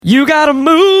You gotta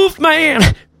move, man.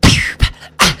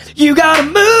 You gotta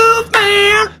move,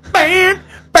 man. Bam,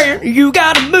 bam. You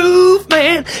gotta move,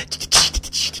 man.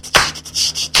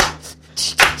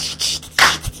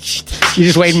 You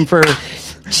just waiting for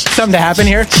something to happen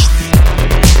here?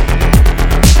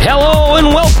 Hello and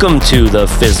welcome to the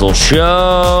Fizzle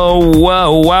Show.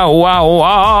 Whoa, wow, wow,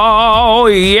 wow,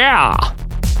 yeah.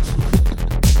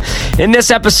 In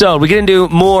this episode, we get into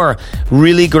more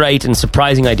really great and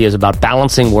surprising ideas about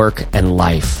balancing work and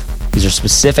life. These are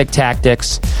specific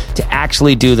tactics to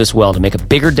actually do this well, to make a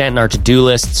bigger dent in our to-do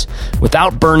lists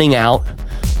without burning out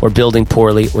or building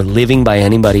poorly or living by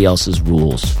anybody else's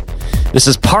rules. This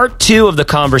is part 2 of the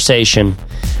conversation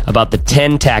about the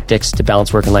 10 tactics to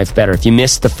balance work and life better. If you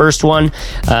missed the first one,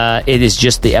 it is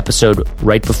just the episode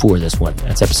right before this one.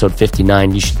 That's episode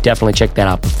 59. You should definitely check that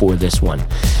out before this one.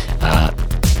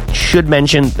 Should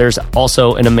mention, there's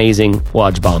also an amazing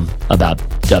watch bomb about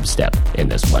dubstep in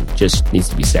this one. Just needs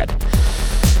to be said.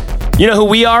 You know who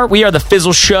we are? We are the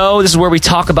Fizzle Show. This is where we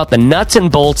talk about the nuts and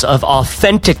bolts of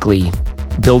authentically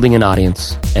building an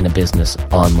audience and a business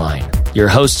online. Your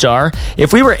hosts are,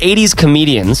 if we were 80s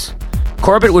comedians,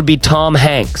 Corbett would be Tom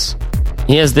Hanks.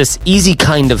 He has this easy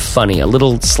kind of funny, a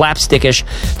little slapstickish,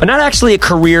 but not actually a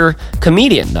career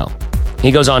comedian, though. He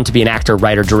goes on to be an actor,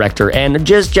 writer, director, and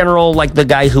just general, like the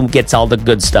guy who gets all the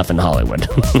good stuff in Hollywood.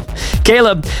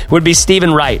 Caleb would be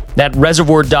Stephen Wright, that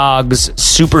Reservoir Dogs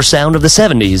super sound of the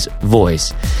 70s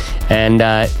voice. And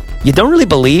you don't really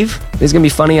believe he's going to be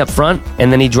funny up front,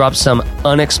 and then he drops some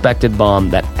unexpected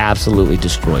bomb that absolutely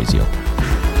destroys you.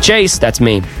 Chase, that's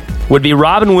me, would be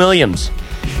Robin Williams.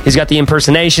 He's got the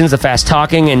impersonations, the fast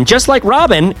talking, and just like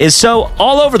Robin is so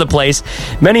all over the place,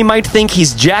 many might think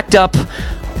he's jacked up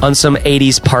on some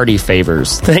 80s party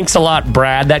favors. Thanks a lot,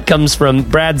 Brad. That comes from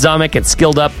Brad Zomick at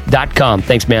skilledup.com.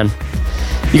 Thanks, man.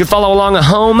 You can follow along at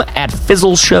home at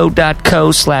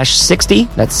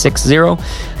fizzleshow.co/60. That's 60.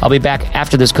 I'll be back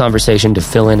after this conversation to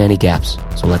fill in any gaps.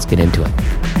 So let's get into it.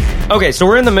 Okay, so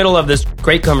we're in the middle of this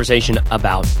great conversation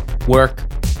about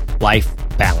work-life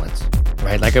balance,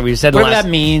 right? Like we said, Whatever that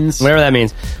means.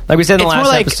 Like we said in the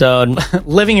last episode,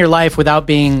 living your life without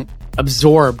being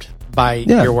absorbed by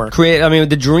your work.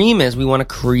 The dream is we want to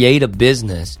create a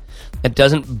business that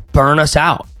doesn't burn us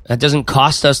out, that doesn't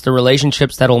cost us the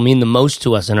relationships that'll mean the most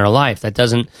to us in our life, that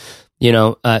doesn't, you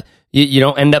don't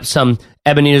end up some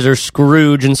Ebenezer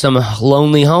Scrooge in some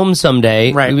lonely home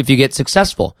someday, right, if you get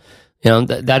successful.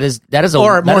 That is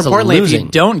or more importantly, if you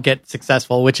don't get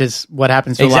successful, which is what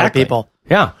happens to a lot of people.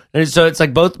 Yeah, and so it's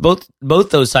like both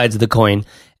those sides of the coin,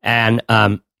 and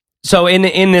so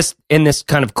in this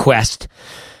kind of quest,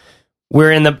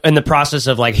 we're in the process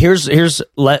of like here's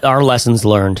our lessons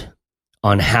learned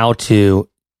on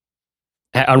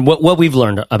what we've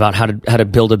learned about how to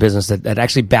build a business that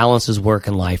actually balances work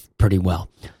and life pretty well.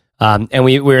 And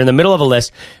we're in the middle of a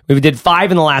list. We did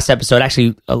 5 in the last episode,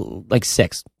 actually like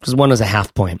 6, because one was a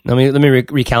half point. Let me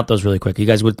recount those really quick. You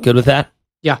guys good with that?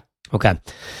 Yeah. Okay.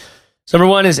 So number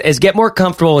 1 is get more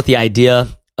comfortable with the idea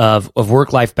of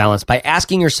work-life balance by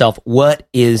asking yourself, what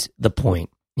is the point?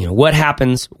 What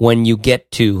happens when you get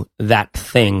to that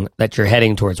thing that you're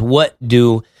heading towards? What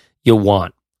do you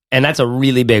want? And that's a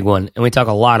really big one. And we talk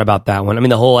a lot about that one.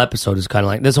 The whole episode is kind of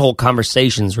like, this whole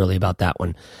conversation is really about that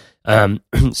one.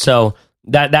 So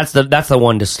that's the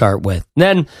one to start with.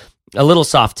 Then a little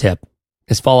soft tip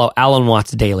is follow Alan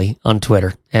Watts Daily on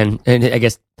Twitter. And I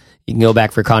guess you can go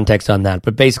back for context on that.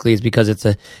 But basically it's because it's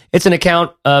an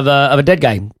account of a dead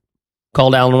guy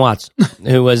called Alan Watts,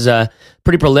 who was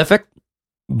pretty prolific.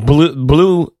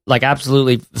 Blew like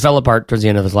absolutely fell apart towards the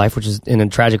end of his life, which is in a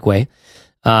tragic way,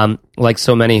 like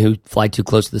so many who fly too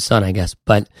close to the sun, I guess.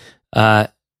 But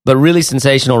really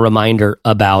sensational reminder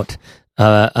about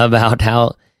what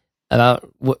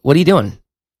are you doing?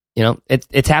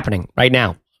 It's happening right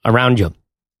now around you.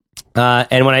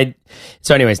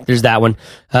 Anyways, there's that one.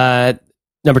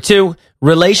 Number 2,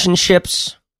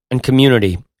 relationships and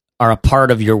community are a part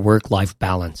of your work-life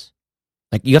balance.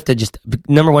 Like you have to just,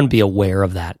 number 1, be aware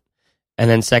of that. And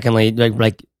then secondly,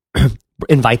 like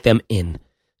invite them in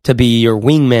to be your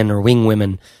wingmen or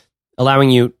wingwomen, allowing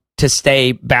you to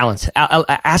stay balanced,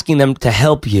 asking them to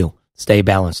help you stay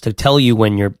balanced, to tell you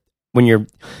when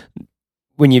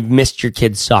you've missed your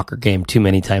kid's soccer game too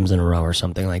many times in a row or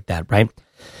something like that, right?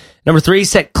 Number 3,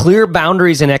 set clear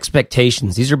boundaries and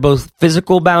expectations. These are both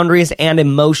physical boundaries and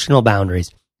emotional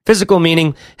boundaries. Physical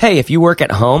meaning, hey, if you work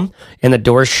at home and the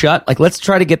door's shut, like let's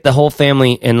try to get the whole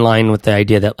family in line with the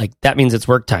idea that like that means it's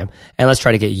work time. And let's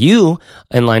try to get you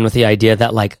in line with the idea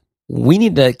that like we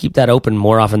need to keep that open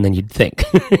more often than you'd think,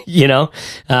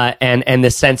 and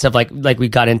the sense of like we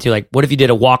got into like, what if you did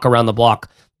a walk around the block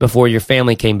before your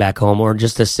family came back home, or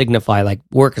just to signify like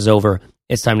work is over,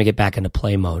 it's time to get back into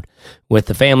play mode with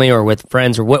the family or with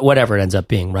friends or whatever it ends up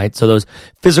being, right? So those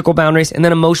physical boundaries and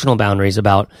then emotional boundaries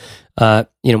about,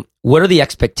 what are the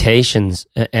expectations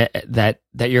that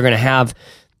you're going to have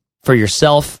for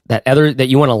yourself, that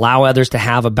you want to allow others to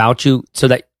have about you, so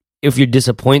that if you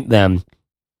disappoint them,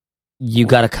 you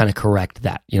got to kind of correct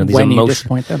that. You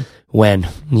disappoint them. When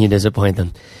you disappoint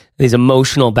them. These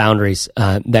emotional boundaries,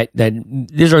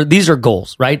 these are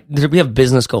goals, right? We have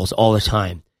business goals all the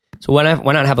time. So why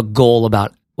not have a goal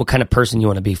about what kind of person you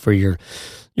want to be for your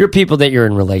people that you're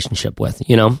in relationship with,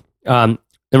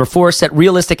 Number 4, set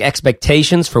realistic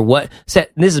expectations for this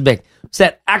is big.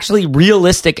 Set actually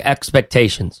realistic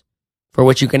expectations for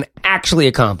what you can actually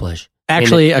accomplish.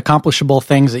 Actually accomplishable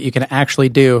things that you can actually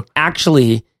do.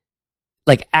 Actually,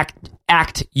 like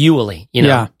actually,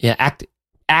 Yeah. Yeah, act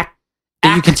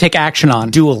that you can take action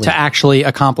on dually. To actually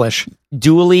accomplish.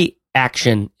 Dually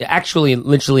action. Actually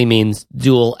literally means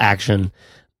dual action.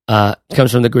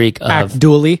 Comes from the Greek of... Act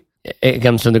dually. It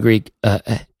comes from the Greek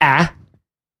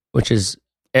which is...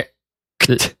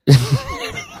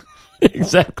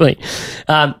 Exactly.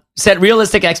 Set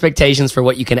realistic expectations for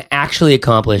what you can actually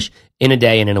accomplish in a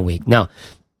day and in a week. Now,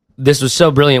 this was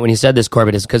so brilliant when you said this,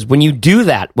 Corbett, is because when you do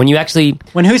that, when you actually...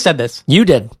 When who said this? You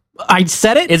did. I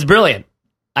said it? It's brilliant.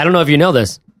 I don't know if you know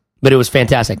this, but it was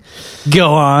fantastic.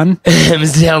 Go on.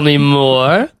 Tell me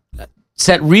more.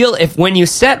 When you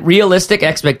set realistic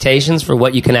expectations for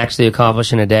what you can actually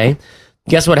accomplish in a day,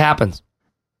 guess what happens?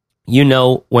 You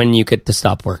know when you get to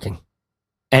stop working.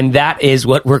 And that is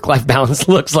what work-life balance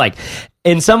looks like.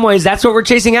 In some ways, that's what we're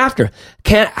chasing after.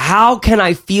 How can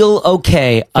I feel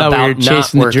okay about not working?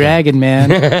 Chasing the dragon,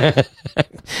 man.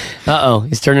 Uh-oh,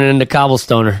 he's turning into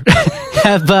Cobblestoner.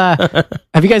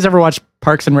 Have you guys ever watched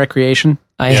Parks and Recreation?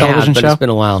 I have, but it's been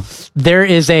a while. There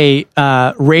is a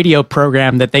radio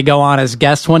program that they go on as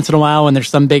guests once in a while when there's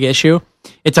some big issue.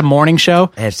 It's a morning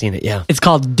show. I have seen it, yeah. It's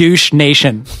called Douche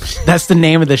Nation. That's the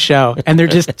name of the show. And they're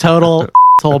just total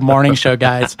morning show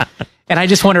guys. And I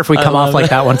just wonder if we come off like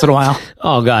that once in a while.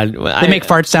 Oh, God. They make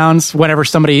fart sounds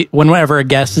whenever a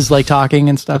guest is like talking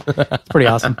and stuff. It's pretty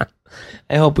awesome.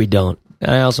 I hope we don't.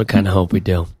 I also kind of hope we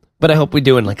do. But I hope we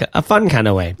do in like a fun kind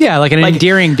of way. Yeah, like an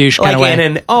endearing douche kind of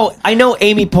way. I know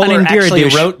Amy Poehler actually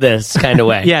wrote this kind of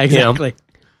way. Yeah, exactly.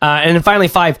 And then finally,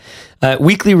 5,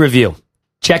 weekly review.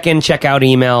 Check in, check out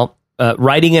email,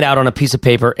 writing it out on a piece of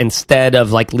paper instead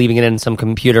of like leaving it in some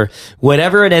computer.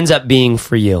 Whatever it ends up being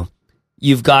for you,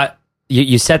 you've got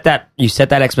you set that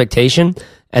expectation,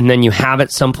 and then you have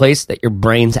it someplace that your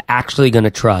brain's actually going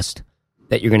to trust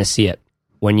that you're going to see it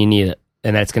when you need it.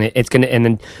 And and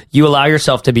then you allow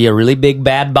yourself to be a really big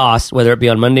bad boss, whether it be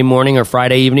on Monday morning or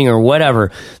Friday evening or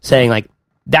whatever, saying like,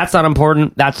 that's not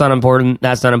important, that's not important,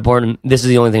 that's not important. This is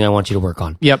the only thing I want you to work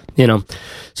on. Yep.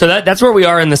 So that's where we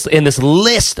are in this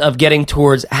list of getting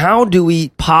towards how do we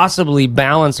possibly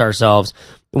balance ourselves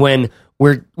when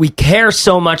we care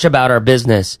so much about our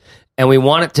business and we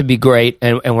want it to be great,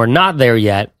 and we're not there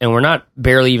yet, and we're not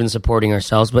barely even supporting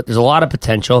ourselves, but there's a lot of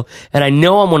potential, and I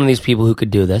know I'm one of these people who could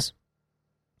do this.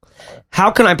 How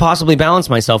can I possibly balance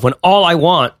myself when all I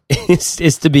want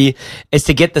is to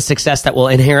get the success that will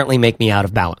inherently make me out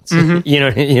of balance?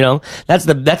 Mm-hmm.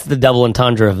 That's the double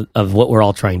entendre of what we're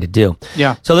all trying to do.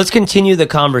 Yeah. So let's continue the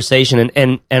conversation,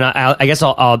 and I guess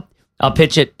I'll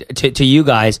pitch it to you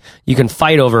guys. You can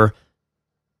fight over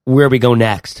where we go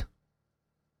next.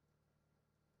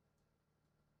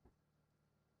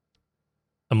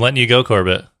 I'm letting you go,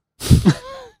 Corbett.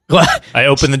 I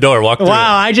opened the door, walked through.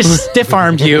 Wow, I just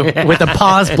stiff-armed you with a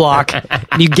pause block.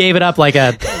 You gave it up like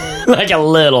a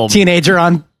little teenager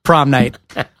on prom night.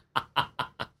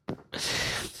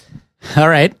 All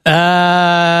right.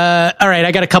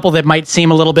 I got a couple that might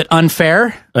seem a little bit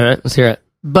unfair. All right, let's hear it.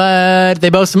 But they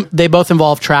both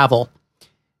involve travel,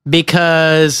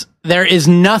 because there is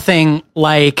nothing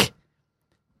like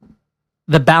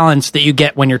the balance that you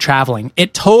get when you're traveling.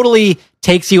 It totally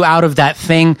takes you out of that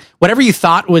thing. Whatever you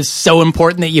thought was so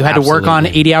important that you had to work on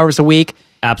 80 hours a week.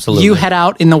 Absolutely. You head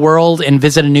out in the world and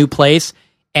visit a new place,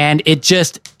 and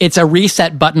it's a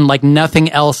reset button like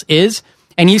nothing else is.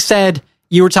 And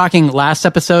you were talking last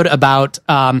episode about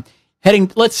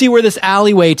heading, let's see where this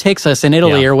alleyway takes us in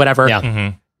Italy or whatever. Yeah.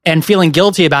 Mm-hmm. And feeling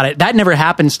guilty about it. That never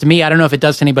happens to me. I don't know if it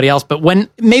does to anybody else, but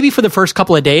maybe for the first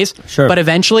couple of days, sure. But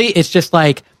eventually it's just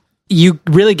like, you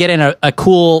really get in a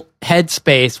cool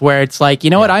headspace where it's like, you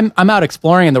know what, I'm out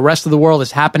exploring and the rest of the world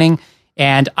is happening,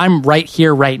 and I'm right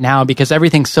here right now because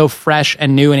everything's so fresh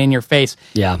and new and in your face.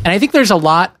 Yeah. And I think there's a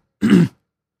lesson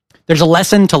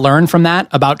to learn from that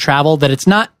about travel, that it's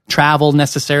not travel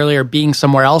necessarily or being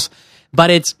somewhere else, but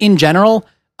it's in general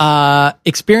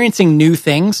experiencing new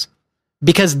things,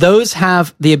 because those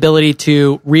have the ability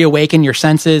to reawaken your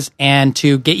senses and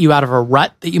to get you out of a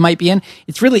rut that you might be in.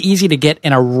 It's really easy to get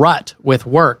in a rut with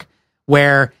work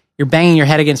where you're banging your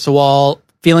head against the wall,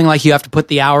 feeling like you have to put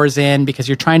the hours in because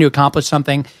you're trying to accomplish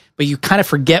something, but you kind of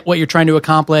forget what you're trying to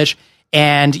accomplish,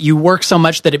 and you work so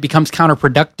much that it becomes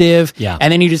counterproductive. Yeah.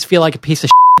 And then you just feel like a piece of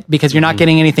shit because you're not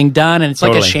getting anything done, and it's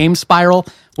like a shame spiral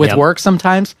with work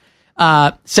sometimes.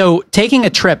 So taking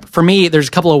a trip, for me, there's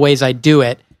a couple of ways I do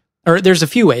it, or there's a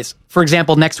few ways. For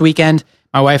example, next weekend,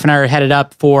 my wife and I are headed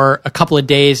up for a couple of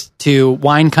days to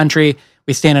wine country.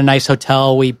 We stay in a nice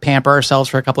hotel. We pamper ourselves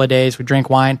for a couple of days. We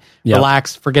drink wine,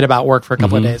 relax, forget about work for a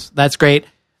couple of days. That's great.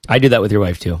 I do that with your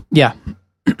wife too. Yeah.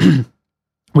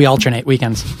 We alternate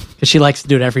weekends because she likes to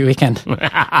do it every weekend.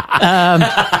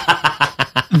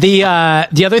 The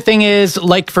other thing is,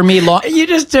 like, for me, you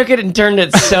just took it and turned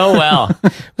it so well.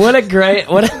 What a great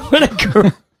way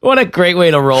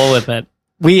to roll with it.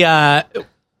 We have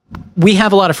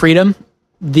a lot of freedom.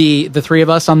 The three of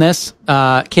us on this,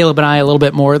 Caleb and I a little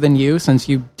bit more than you, since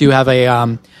you do have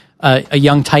a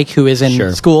young tyke who is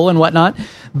in school and whatnot.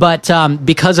 But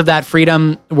because of that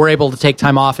freedom, we're able to take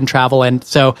time off and travel. And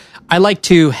so I like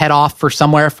to head off for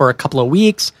somewhere for a couple of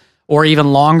weeks or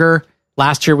even longer.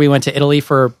 Last year we went to Italy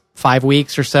for 5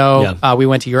 weeks or so. Yeah. We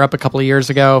went to Europe a couple of years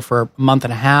ago for a month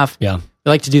and a half. Yeah. We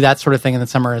like to do that sort of thing in the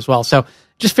summer as well. So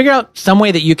just figure out some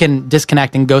way that you can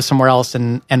disconnect and go somewhere else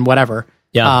and whatever.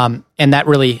 Yeah. And that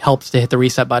really helps to hit the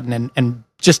reset button and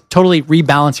just totally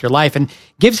rebalance your life and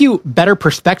gives you better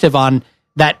perspective on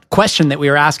that question that we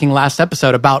were asking last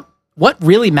episode about what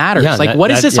really matters. Yeah,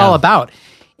 what is this all about?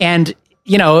 And,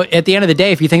 you know, at the end of the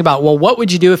day, if you think about, well, what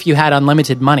would you do if you had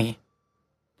unlimited money?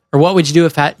 Or what would you do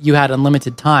if you had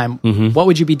unlimited time? Mm-hmm. What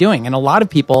would you be doing? And for a lot of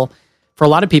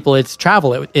people, it's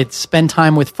travel. It's spend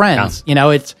time with friends. Yeah. You know,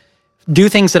 it's do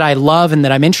things that I love and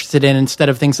that I'm interested in instead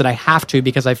of things that I have to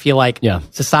because I feel like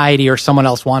society or someone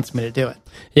else wants me to do it.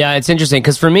 Yeah, it's interesting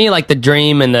because for me, like the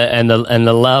dream and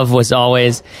the love was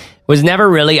never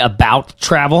really about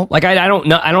travel. Like I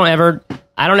don't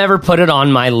ever put it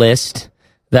on my list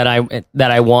that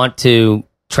I want to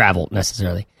travel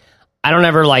necessarily. I don't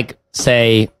ever like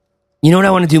say, you know what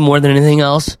I want to do more than anything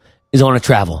else is I want to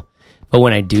travel. But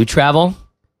when I do travel,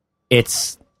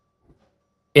 it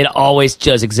always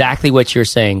does exactly what you're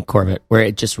saying, Corbett, where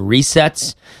it just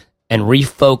resets and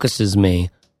refocuses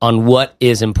me on what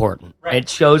is important. Right. It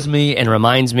shows me and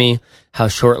reminds me how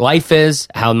short life is,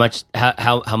 how much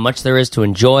there is to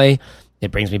enjoy. It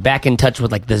brings me back in touch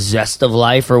with like the zest of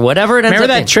life or whatever it ends Remember up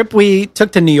that being. Trip we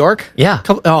took to New York? Yeah.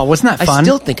 Oh, wasn't that fun? I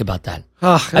still think about that.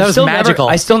 Oh, that was magical.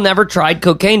 I still never tried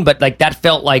cocaine, but like that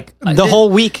felt like the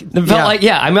whole week. It felt like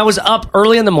I mean, I was up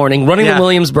early in the morning running the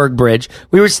Williamsburg Bridge.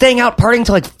 We were staying out partying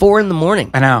till like 4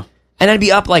 a.m. I know. And I'd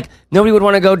be up like nobody would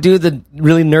want to go do the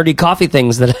really nerdy coffee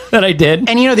things that I did.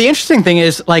 And you know, the interesting thing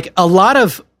is like a lot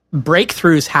of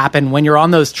breakthroughs happen when you're on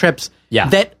those trips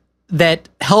that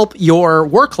help your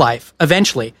work life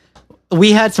eventually.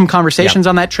 We had some conversations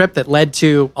on that trip that led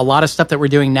to a lot of stuff that we're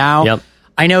doing now. Yep.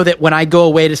 I know that when I go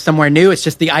away to somewhere new, it's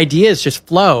just the ideas just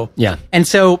flow. Yeah. And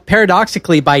so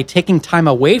paradoxically, by taking time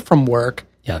away from work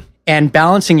and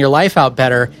balancing your life out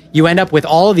better, you end up with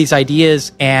all of these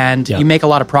ideas and you make a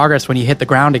lot of progress when you hit the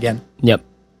ground again. Yep.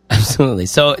 Absolutely.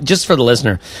 So just for the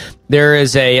listener, there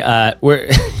is a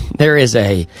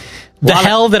the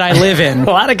hell that I live in. A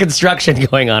lot of construction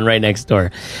going on right next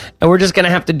door. And we're just going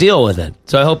to have to deal with it.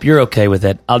 So I hope you're okay with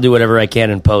it. I'll do whatever I can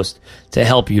in post to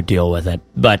help you deal with it.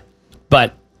 But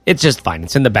it's just fine.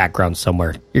 It's in the background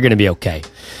somewhere. You're going to be okay.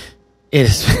 It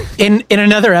is. In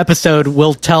another episode,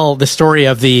 we'll tell the story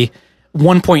of the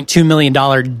 $1.2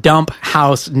 million dump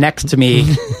house next to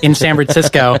me in San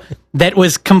Francisco that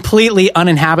was completely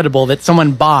uninhabitable that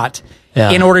someone bought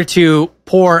in order to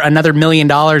pour another $1 million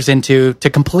into to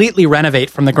completely renovate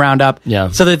from the ground up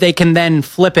so that they can then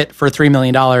flip it for $3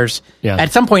 million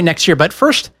at some point next year. But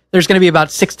first, there's going to be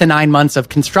about 6 to 9 months of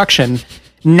construction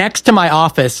next to my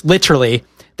office, literally.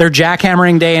 They're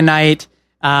jackhammering day and night.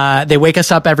 They wake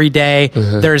us up every day.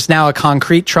 Mm-hmm. There's now a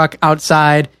concrete truck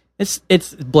outside. It's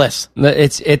bliss.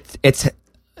 It's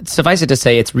suffice it to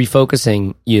say, it's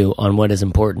refocusing you on what is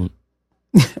important.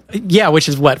 Yeah, which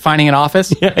is what, finding an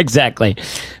office. Yeah, exactly.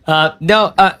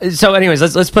 So,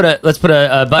 anyways, let's put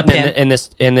a button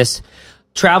in this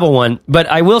travel one. But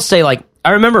I will say, like,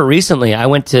 I remember recently I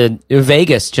went to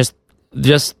Vegas just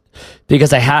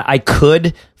because I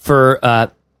could for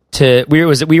we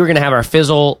were going to have our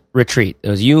Fizzle retreat. It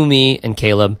was you, me, and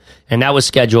Caleb, and that was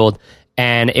scheduled.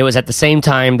 And it was at the same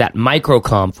time that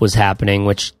MicroConf was happening,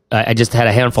 which I just had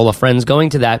a handful of friends going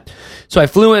to that. So I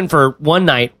flew in for one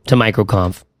night to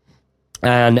MicroConf,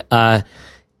 and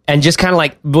just kind of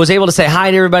like was able to say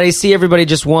hi to everybody, see everybody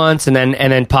just once, and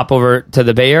then pop over to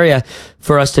the Bay Area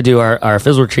for us to do our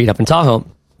Fizzle retreat up in Tahoe.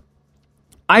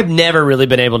 I've never really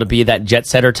been able to be that jet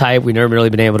setter type. We've never really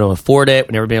been able to afford it.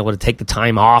 We've never been able to take the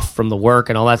time off from the work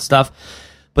and all that stuff.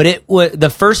 But it was the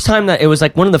first time that it was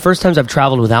like one of the first times I've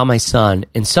traveled without my son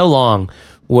in so long,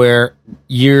 where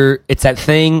it's that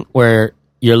thing where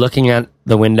you're looking at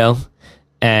the window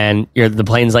and the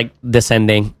plane's like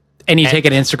descending. And you take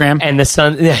an Instagram. And the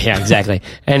sun, yeah, exactly.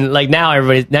 And like now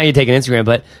you take an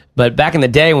Instagram, but back in the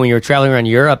day when you were traveling around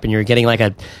Europe and you're getting like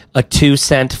a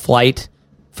 2-cent flight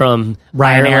from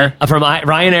Ryanair, from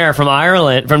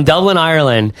Ireland, from Dublin,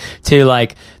 Ireland to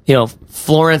like,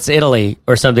 Florence, Italy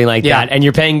or something like that. And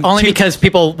you're paying only because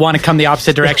people want to come the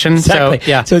opposite direction. Exactly. So,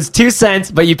 yeah. So it's 2 cents,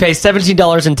 but you pay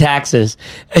 $17 in taxes,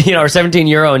 or 17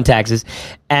 euro in taxes.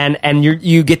 And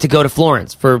you get to go to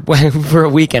Florence for a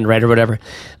weekend, right? Or whatever.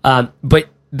 But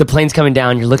the plane's coming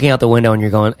down, you're looking out the window and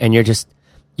you're going, and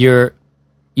you've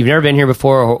never been here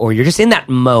before, or you're just in that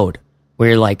mode where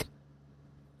you're like,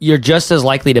 you're just as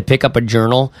likely to pick up a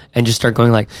journal and just start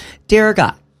going like, "Dear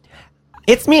God,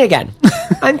 it's me again.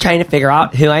 I'm trying to figure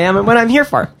out who I am and what I'm here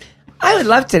for. I would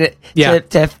love to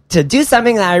do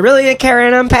something that I really care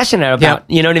and I'm passionate about."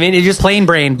 You know what I mean? It's just plain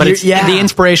brain, but it's the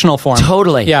inspirational form.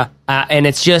 Totally. Yeah. And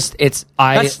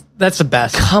That's the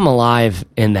best. Come alive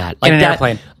in that. Like in an that,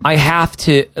 airplane. I have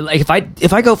to, like,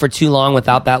 if I go for too long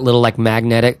without that little like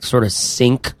magnetic sort of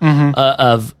sync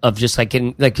of just like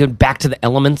getting back to the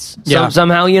elements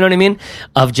somehow, you know what I mean?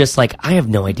 Of just like, I have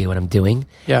no idea what I'm doing.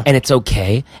 Yeah. And it's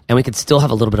okay. And we could still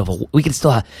have a little bit of we could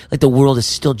still have, like, the world is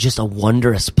still just a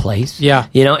wondrous place. Yeah.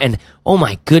 And oh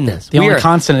my goodness. The only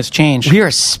constant is change. We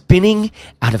are spinning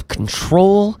out of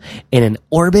control in an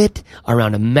orbit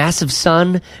around a massive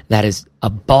sun that is a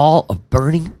ball of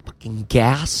burning fucking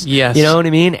gas. Yes. You know what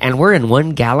I mean? And we're in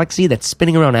one galaxy that's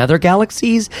spinning around other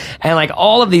galaxies. And like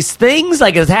all of these things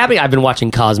like is happening. I've been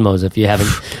watching Cosmos if you haven't.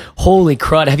 Holy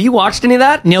crud. Have you watched any of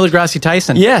that? Neil deGrasse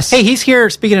Tyson. Yes. Hey, he's here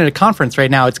speaking at a conference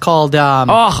right now. It's called,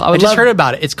 I just heard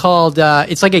about it. It's called,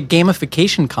 it's like a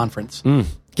gamification conference.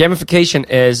 Gamification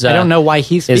is I don't know why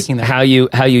he's speaking there. How you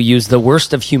use the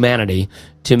worst of humanity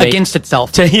to make against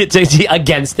itself.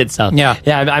 Against itself. Yeah.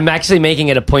 I'm actually making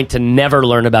it a point to never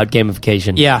learn about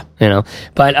gamification. Yeah.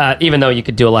 But even though you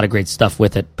could do a lot of great stuff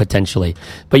with it potentially,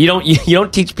 but you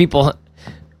don't teach people.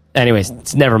 Anyways,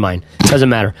 it's never mind. Doesn't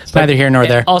matter. It's neither here nor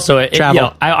there. Also,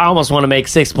 travel. I almost want to make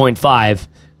 6.5.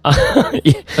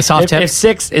 A soft tip. If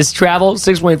 6 is travel,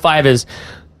 6.5 is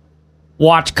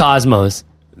watch Cosmos.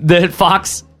 The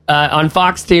Fox on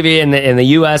Fox TV in the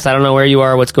U.S. I don't know where you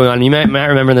are, what's going on. You might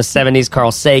remember in the 70s,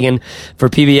 Carl Sagan for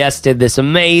PBS did this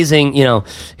amazing,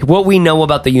 what we know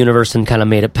about the universe and kind of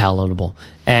made it palatable.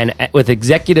 And with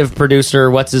executive producer,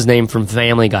 what's his name from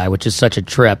Family Guy, which is such a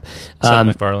trip. Seth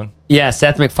MacFarlane. Yeah,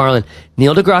 Seth MacFarlane.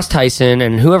 Neil deGrasse Tyson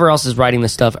and whoever else is writing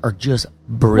this stuff are just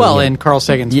brilliant. Well, and Carl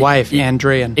Sagan's wife,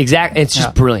 Andrea. Exactly. It's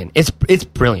just brilliant. It's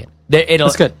brilliant.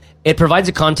 It's good. It provides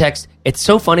a context. It's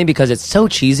so funny because it's so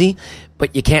cheesy,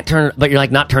 but you can't turn. But you're like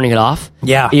not turning it off.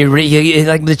 Yeah, you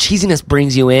like the cheesiness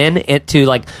brings you in. It to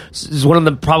like one of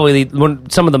the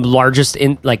some of the largest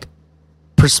in like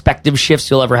perspective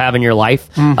shifts you'll ever have in your life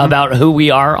about who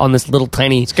we are on this little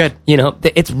tiny. It's good.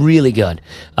 It's really good.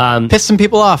 Piss some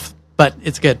people off, but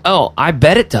it's good. Oh, I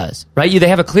bet it does. Right? They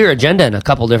have a clear agenda in a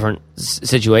couple different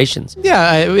situations.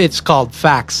 Yeah, it's called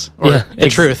facts or the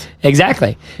truth.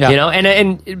 Exactly. Yeah.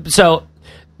 And so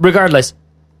regardless,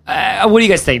 what do you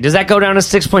guys think? Does that go down to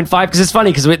 6.5? Because it's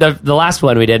funny because the last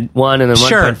one we did 1 and then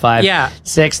 1.5, yeah,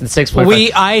 6 and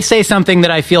 6.5. I say something that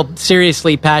I feel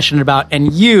seriously passionate about,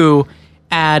 and you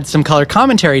add some color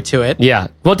commentary to it. Yeah.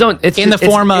 Well, it's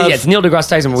Neil deGrasse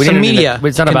Tyson. Some media.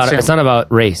 It's not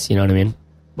about race. You know what I mean?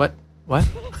 What?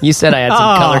 You said I had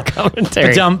some color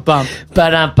commentary. Dump bump.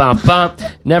 Bump.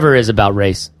 Never is about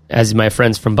race, as my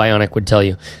friends from Bionic would tell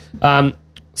you.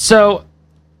 So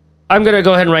I'm going to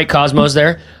go ahead and write Cosmos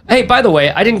there. Hey, by the way,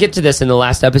 I didn't get to this in the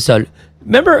last episode.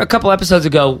 Remember a couple episodes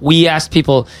ago, we asked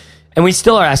people, and we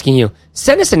still are asking you,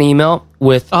 send us an email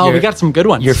with we got some good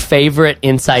ones. Your favorite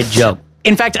inside joke.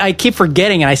 In fact, I keep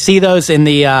forgetting, and I see those in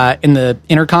the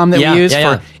intercom that we use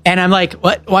and I'm like,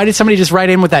 what? Why did somebody just write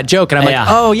in with that joke? And I'm like,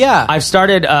 oh yeah. I've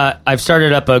started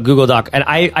up a Google Doc, and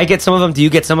I get some of them. Do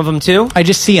you get some of them too? I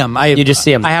just see them. You just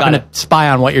see them. I happen to spy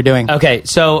on what you're doing. Okay,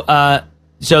 so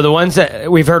the ones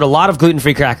that we've heard a lot of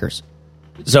gluten-free crackers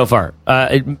so far.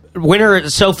 Winner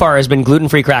so far has been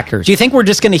gluten-free crackers. Do you think we're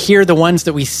just going to hear the ones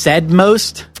that we said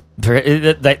most?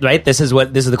 Right. This is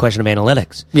the question of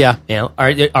analytics. Yeah. You know,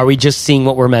 are we just seeing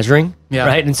what we're measuring? Yeah.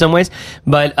 Right. In some ways,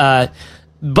 but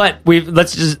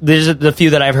there's a few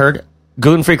that I've heard.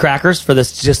 Gluten-free crackers for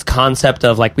this just concept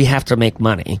of like we have to make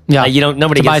money. Yeah,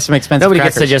 nobody buy some expensive nobody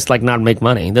crackers. gets to just like not make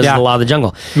money. This is the law of the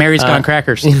jungle. Mary's Gone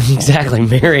Crackers. Exactly,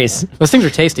 Mary's. Those things are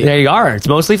tasty. There you are. It's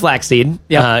mostly flaxseed.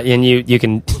 Yeah, and you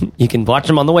can watch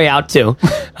them on the way out too.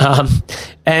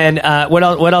 And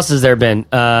what else has there been?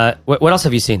 What else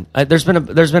have you seen? There's been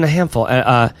a handful.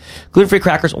 Gluten-free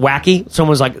crackers, wacky. Someone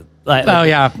was like, oh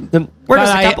yeah, we're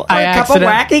just a couple of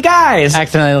wacky guys. I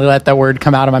accidentally let that word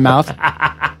come out of my mouth.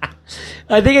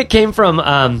 I think it came from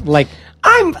like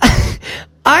I'm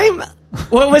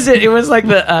what was it? It was like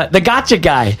the gotcha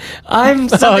guy. I'm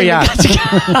something the gotcha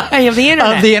guy of the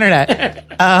internet. Of the internet.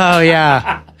 Oh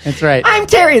yeah, that's right. I'm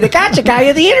Terry, the gotcha guy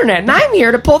of the internet, and I'm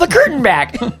here to pull the curtain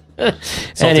back.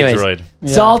 Anyways, droid.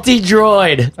 Yeah. Salty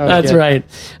droid. That's right.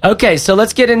 Okay, so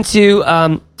let's get into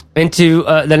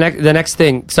the next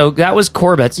thing. So that was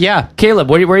Corbett's. Yeah, Caleb,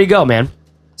 where you go, man?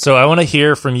 So I want to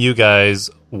hear from you guys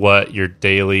what your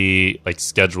daily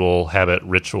schedule, habit,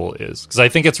 ritual is, because I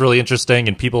think it's really interesting,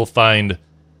 and people find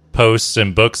posts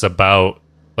and books about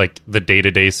the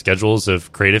day-to-day schedules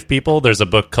of creative people. There's a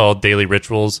book called Daily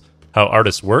Rituals: How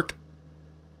Artists Work,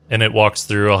 and it walks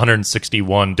through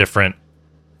 161 different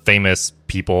famous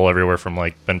people, everywhere from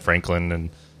Ben Franklin and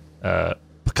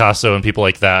Picasso and people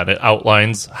like that. It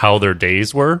outlines how their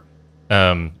days were.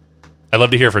 I'd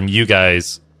love to hear from you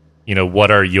guys.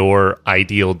 What are your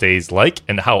ideal days like,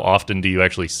 and how often do you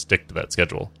actually stick to that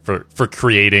schedule for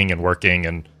creating and working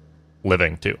and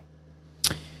living too?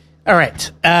 All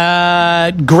right.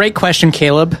 Great question,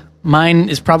 Caleb. Mine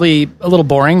is probably a little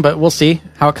boring, but we'll see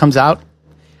how it comes out.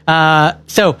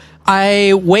 So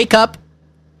I wake up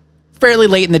fairly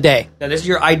late in the day. Now, this is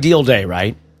your ideal day,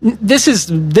 right?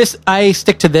 I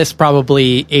stick to this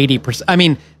probably 80%. I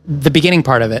mean, the beginning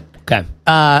part of it. Okay.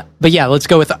 But yeah, let's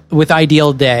go with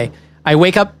ideal day. I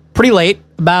wake up pretty late,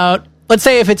 about, let's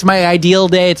say if it's my ideal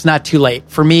day, it's not too late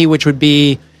for me, which would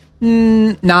be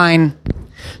 9.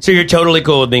 So you're totally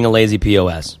cool with being a lazy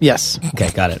POS? Yes.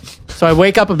 Okay, got it. So I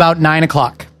wake up about 9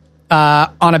 o'clock.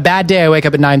 On a bad day, I wake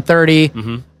up at 9:30.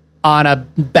 Mm-hmm. On a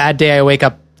bad day, I wake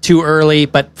up too early,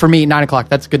 but for me, 9 o'clock,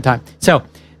 that's a good time. So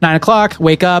 9 o'clock,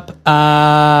 wake up,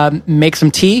 make some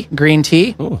tea, green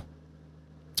tea. Ooh.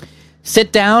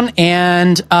 Sit down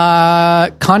and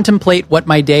contemplate what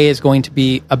my day is going to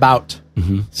be about.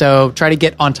 Mm-hmm. So try to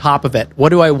get on top of it. What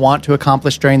do I want to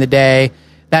accomplish during the day?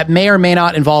 That may or may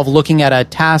not involve looking at a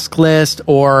task list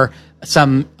or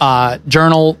some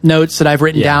journal notes that I've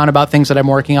written down about things that I'm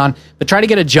working on. But try to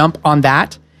get a jump on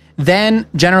that. Then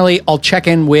generally I'll check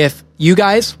in with you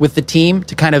guys, with the team,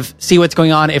 to kind of see what's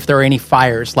going on, if there are any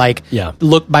fires,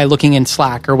 looking in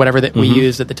Slack or whatever that we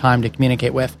use at the time to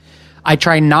communicate with. I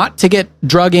try not to get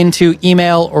drug into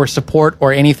email or support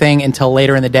or anything until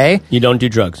later in the day. You don't do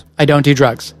drugs? I don't do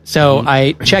drugs. So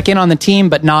I check in on the team,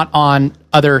 but not on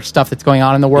other stuff that's going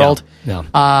on in the world.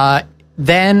 Yeah.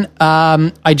 Then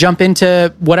I jump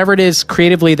into whatever it is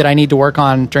creatively that I need to work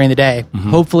on during the day. Mm-hmm.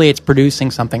 Hopefully it's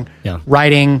producing something. Yeah.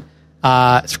 Writing,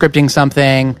 scripting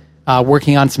something,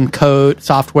 working on some code,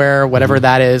 software, whatever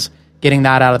that is, getting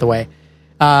that out of the way.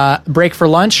 Break for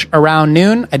lunch around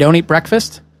noon. I don't eat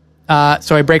breakfast.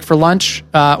 So I break for lunch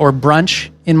or brunch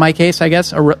in my case, I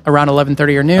guess, around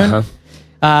 11:30 or noon.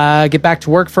 Get back to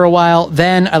work for a while.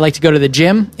 Then I like to go to the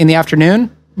gym in the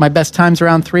afternoon. My best time's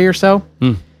around 3 or so.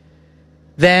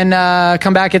 Then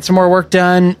come back, get some more work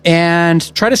done,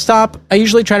 and try to stop. I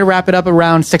usually try to wrap it up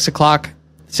around 6 o'clock,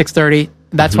 6:30.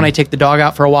 That's when I take the dog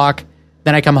out for a walk.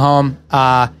 Then I come home,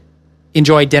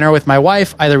 enjoy dinner with my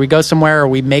wife. Either we go somewhere or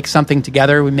we make something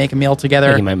together. We make a meal together.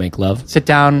 I think you might make love. Sit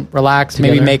down, relax,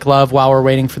 together. Maybe make love while we're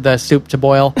waiting for the soup to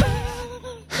boil.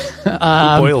 Who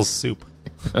boils soup?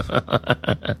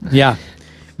 Yeah.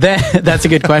 That's a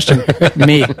good question.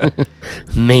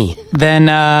 Me. Then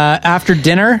after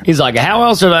dinner... He's like, how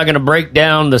else am I going to break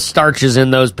down the starches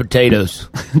in those potatoes?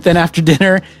 Then after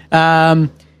dinner...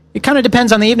 it kind of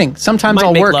depends on the evening. Sometimes I'll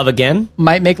work. Might make love again.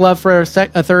 Might make love for a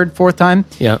third, fourth time.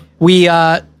 Yeah. We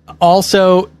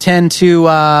also tend to,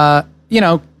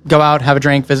 go out, have a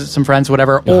drink, visit some friends,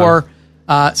 whatever. Or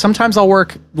sometimes I'll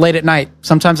work late at night.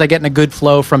 Sometimes I get in a good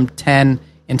flow from 10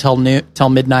 until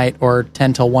midnight, or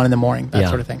 10 till 1 in the morning, that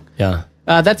sort of thing. Yeah.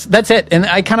 That's it. And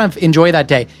I kind of enjoy that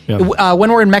day. Yeah. When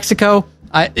we're in Mexico,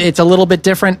 it's a little bit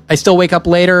different. I still wake up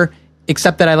later,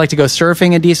 except that I like to go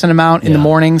surfing a decent amount in the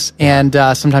mornings, and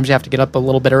sometimes you have to get up a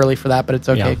little bit early for that, but it's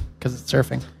okay because it's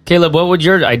surfing. Caleb, what would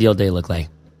your ideal day look like?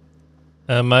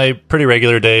 My pretty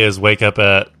regular day is wake up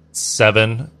at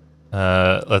 7,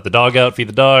 let the dog out, feed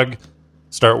the dog,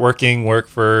 start work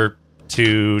for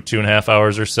 2.5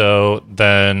 hours or so.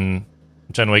 Then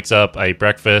Jen wakes up, I eat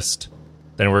breakfast,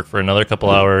 then work for another couple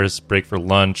hours, break for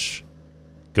lunch,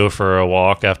 go for a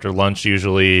walk after lunch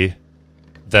usually.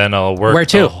 Then I'll work Where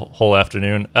to? the whole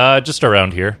afternoon. Just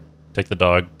around here. Take the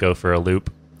dog, go for a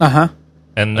loop. Uh-huh.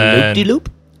 And then Loop-de-loop?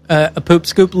 A poop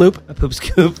scoop loop. A poop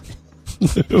scoop.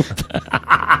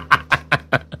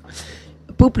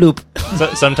 Poop loop.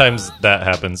 Sometimes that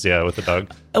happens, with the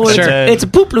dog. Oh, And Sure. then- It's a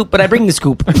poop loop, but I bring the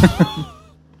scoop.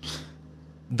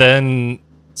 then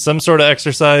some sort of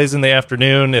exercise in the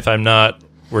afternoon if I'm not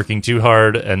working too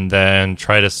hard, and then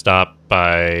try to stop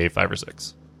by 5 or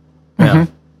 6. Yeah.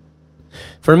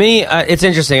 For me, it's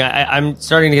interesting. I'm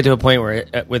starting to get to a point where,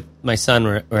 with my son,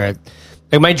 where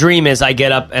like my dream is I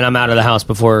get up and I'm out of the house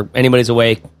before anybody's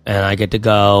awake, and I get to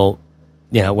go,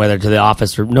 whether to the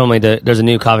office or normally there's a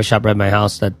new coffee shop right by my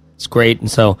house that's great, and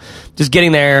so just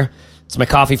getting there, it's my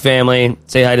coffee family,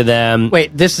 say hi to them.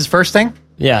 Wait, this is first thing?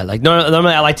 Yeah, like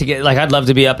normally I like to get, like, I'd love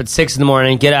to be up at 6 in the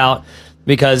morning, get out,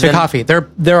 because To then, coffee.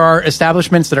 There are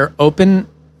establishments that are open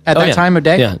at that time of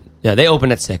day? Yeah, they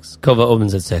open at 6. Kova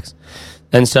opens at 6.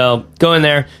 And so go in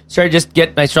there, just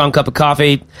get my strong cup of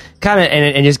coffee, kind of,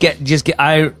 and just get.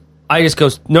 I just go.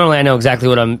 Normally, I know exactly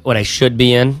what I should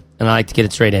be in, and I like to get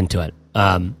it straight into it.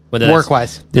 Whether that's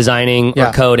Work-wise. designing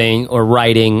or coding or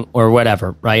writing or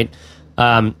whatever, right?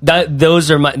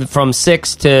 Those are from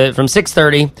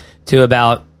 6:30 to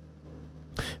about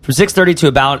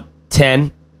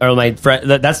 10. Or my friend.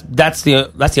 That's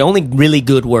the only really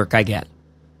good work I get.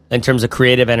 In terms of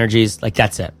creative energies, like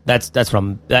that's it. That's what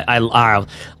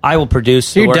I will produce.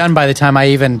 So you're done by the time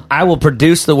I will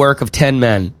produce the work of 10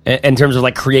 men in terms of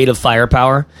like creative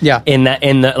firepower. Yeah. In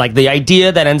the like the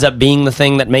idea that ends up being the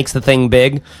thing that makes the thing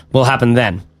big will happen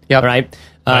then. Yep. Right.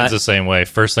 Mine's the same way.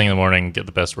 First thing in the morning, get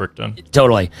the best work done.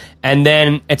 Totally. And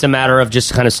then it's a matter of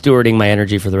just kind of stewarding my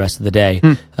energy for the rest of the day.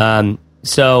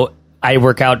 So I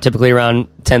work out typically around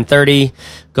 10:30,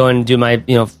 go and do my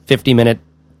 50-minute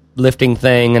lifting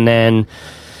thing, and then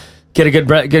get a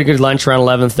good lunch around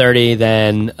 11:30.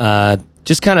 Then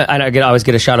just kind of I always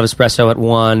get a shot of espresso at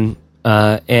 1,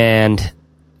 and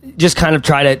just kind of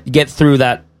try to get through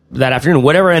that afternoon,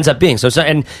 whatever it ends up being. So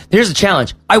and here's the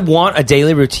challenge: I want a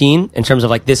daily routine in terms of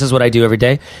like this is what I do every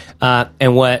day,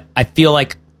 and what I feel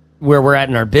like where we're at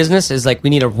in our business is like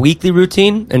we need a weekly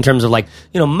routine in terms of like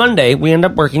Monday we end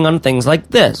up working on things like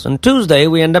this, and Tuesday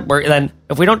we end up working. Then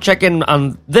if we don't check in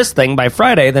on this thing by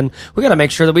Friday, then we got to make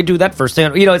sure that we do that first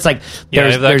thing. It's like I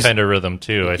have that kind of rhythm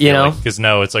too. I feel because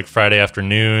now it's like Friday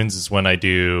afternoons is when I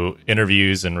do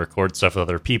interviews and record stuff with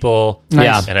other people,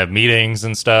 Nice. and have meetings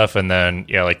and stuff, and then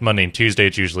like Monday and Tuesday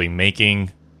it's usually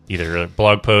making either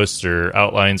blog posts or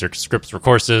outlines or scripts for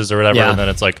courses or whatever, Yeah. and then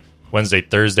it's like Wednesday,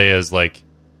 Thursday is like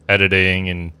editing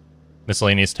and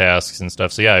miscellaneous tasks and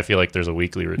stuff. So I feel like there's a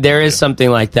weekly routine. There is something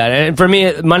like that. And for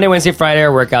me, Monday, Wednesday, Friday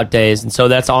are workout days, and so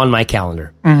that's on my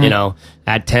calendar.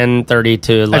 At 10:30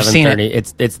 to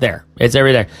 11:30, it's there. It's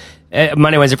every day.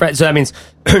 Monday, Wednesday, Friday. So that means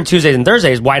Tuesdays and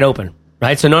Thursdays wide open,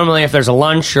 right? So normally, if there's a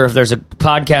lunch or if there's a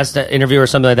podcast interview or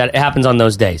something like that, it happens on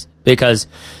those days. But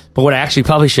what I actually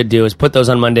probably should do is put those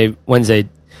on Monday, Wednesday,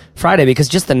 Friday, because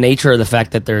just the nature of the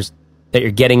fact that you're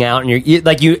getting out and you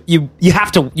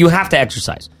have to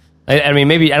exercise. I mean,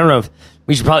 maybe I don't know if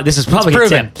we should probably. This is probably It's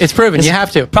proven. a tip. It's proven. You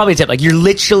have to. Probably a tip. Like you're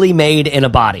literally made in a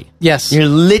body. Yes. You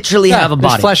literally have a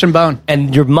there's body, flesh and bone.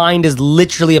 and your mind is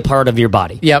literally a part of your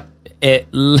body. Yep.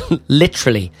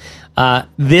 Literally.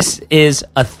 This is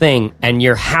a thing, and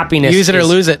your happiness Use it or is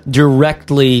lose it.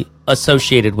 directly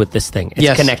associated with this thing. It's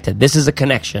Yes. connected. This is a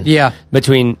connection. Yeah.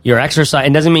 Between your exercise.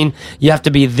 It doesn't mean you have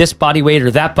to be this body weight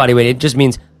or that body weight. It just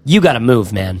means you got to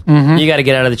move, man. Mm-hmm. You got to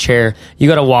get out of the chair. You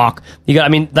got to walk.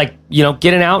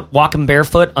 Getting out, walking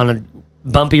barefoot on a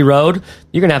bumpy road,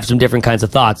 you're going to have some different kinds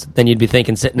of thoughts than you'd be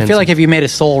thinking sitting in. I feel like if you made a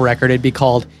soul record, it'd be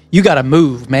called "You Gotta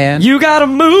Move, Man." You got to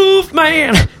move,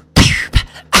 man.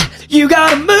 You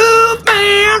got to move,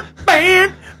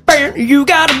 man. You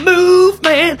got to move,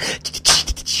 man.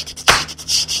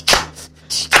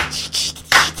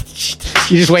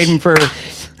 You just waiting for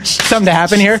something to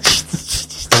happen here?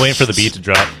 I'm waiting for the beat to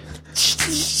drop.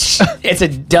 It's a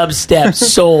dubstep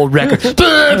soul record.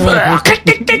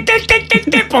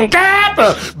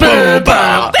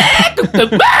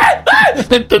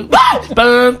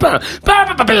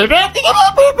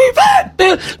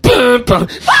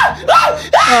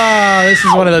 Oh, this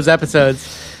is one of those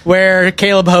episodes where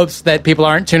Caleb hopes that people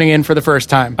aren't tuning in for the first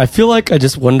time. I feel like I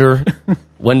just wonder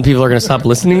when people are going to stop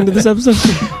listening to this episode.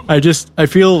 I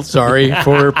feel sorry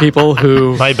for people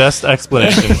who... My best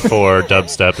explanation for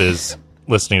dubstep is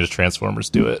listening to Transformers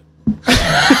do it.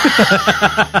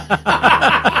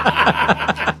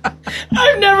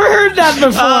 I've never heard that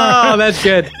before. Oh, that's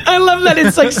good. I love that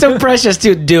it's like so precious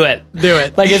to do it. Do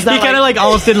it. Like it's not He kind of like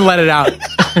almost didn't let it out.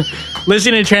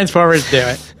 Listening to Transformers, do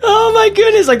it. Oh my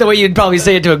goodness, like the way you'd probably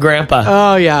say it to a grandpa.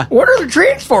 Oh, yeah. What are the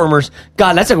Transformers?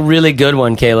 God, that's a really good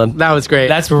one, Caleb. That was great.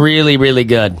 That's really, really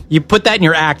good. You put that in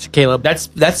your act, Caleb. That's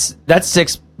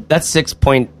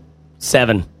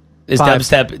 6.7 is Five.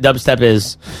 dubstep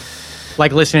is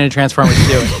Like listening to Transformers,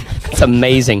 do it. it's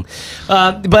amazing.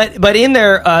 But in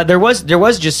there there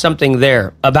was just something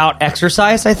there about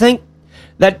exercise, I think.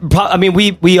 I mean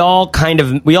we all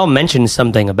mentioned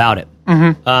something about it.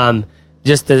 Mm-hmm.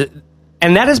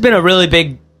 And that has been a really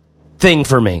big thing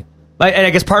for me. And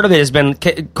I guess part of it has been,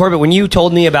 Corbett, when you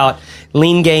told me about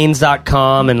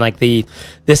leangains.com and like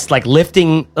this like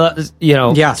lifting,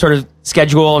 sort of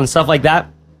schedule and stuff like that,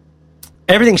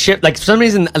 everything shifted. Like for some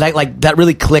reason, like that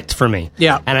really clicked for me.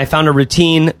 Yeah. And I found a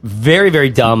routine, very, very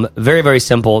dumb, very, very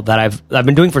simple that I've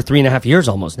been doing for 3.5 years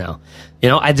almost now. You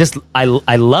know, I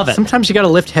love it. Sometimes you got to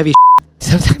lift heavy.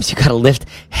 Sometimes you got to lift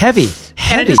heavy.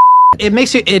 And it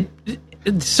makes you,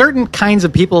 certain kinds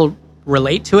of people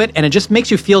relate to it, and it just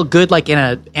makes you feel good, like in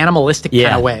an animalistic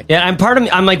kind of way. Yeah, I'm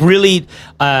like really,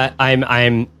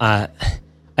 I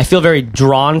feel very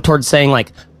drawn towards saying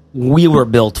like we were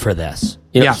built for this,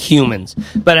 humans.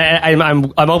 But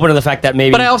I'm open to the fact that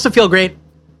maybe. But I also feel great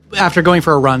after going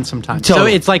for a run sometimes.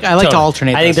 Totally. So it's like I like to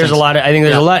alternate. I think there's a lot.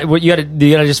 You got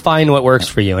to just find what works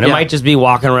for you, and it might just be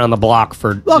walking around the block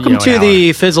for. Welcome to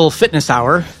the Fizzle Fitness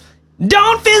Hour.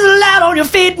 Don't fizzle out on your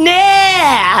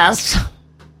fitness.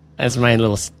 That's my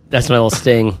little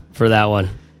sting for that one.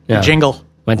 Yeah. Jingle.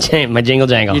 My jingle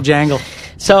jangle. You jangle.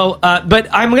 So, but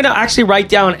I'm going to actually write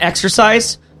down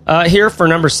exercise here for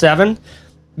number 7,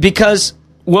 because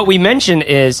what we mentioned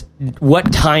is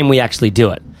what time we actually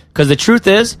do it. Because the truth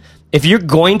is, if you're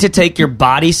going to take your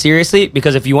body seriously,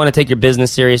 because if you want to take your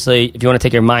business seriously, if you want to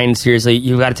take your mind seriously,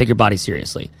 you've got to take your body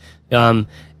seriously.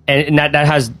 And that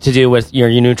has to do with your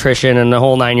nutrition and the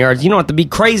whole 9 yards. You don't have to be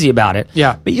crazy about it.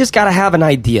 Yeah. But you just got to have an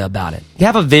idea about it. You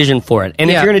have a vision for it. And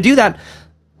if you're going to do that,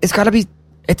 it's got to be,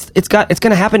 it's going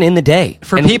to happen in the day.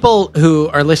 For people who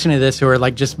are listening to this, who are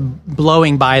like just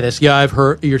blowing by this, I've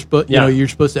heard you're supposed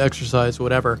to exercise,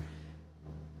 whatever.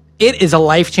 It is a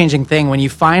life-changing thing when you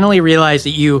finally realize that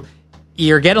you're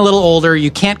getting a little older.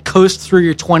 You can't coast through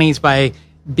your 20s by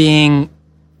being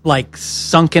like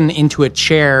sunken into a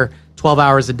chair 12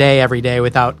 hours a day every day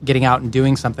without getting out and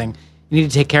doing something. You need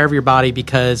to take care of your body,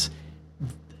 because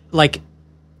like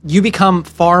you become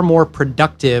far more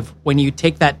productive when you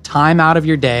take that time out of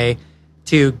your day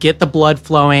to get the blood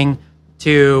flowing,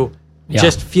 to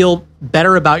just feel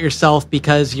better about yourself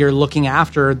because you're looking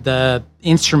after the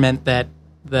instrument that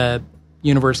the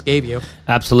universe gave you.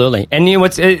 Absolutely. And you know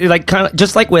what's like, kind of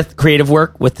just like with creative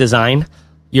work, with design,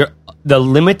 the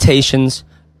limitations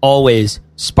always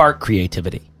spark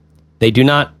creativity. They do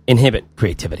not inhibit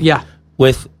creativity. Yeah.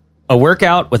 With a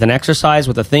workout, with an exercise,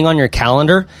 with a thing on your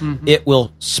calendar, it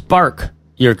will spark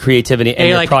your creativity and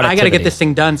your like, productivity. I got to get this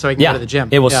thing done so I can go to the gym.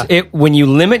 It will. When you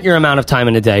limit your amount of time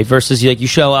in a day versus you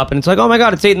show up and it's like, oh my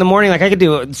God, it's 8 a.m. Like I could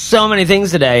do so many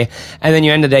things today. And then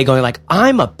you end the day going like,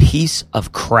 I'm a piece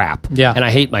of crap. Yeah. And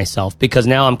I hate myself because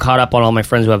now I'm caught up on all my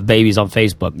friends who have babies on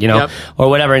Facebook, or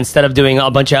whatever, instead of doing a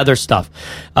bunch of other stuff.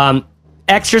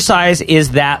 Exercise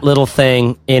is that little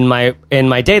thing in my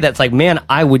day that's like, man,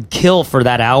 I would kill for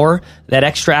that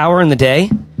extra hour in the day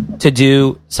to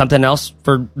do something else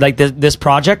for like this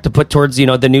project to put towards,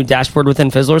 the new dashboard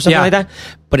within Fizzle or something like that.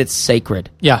 But it's sacred.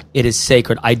 Yeah. It is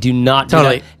sacred. I do not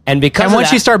totally. do that. And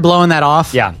once you start blowing that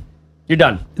off, you're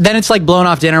done. Then it's like blowing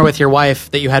off dinner with your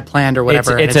wife that you had planned or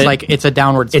whatever. It's a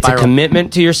downward spiral. It's a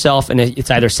commitment to yourself, and it's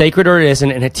either sacred or it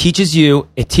isn't. And it teaches you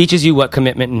what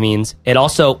commitment means.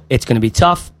 It's going to be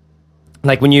tough.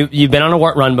 Like when you've been on a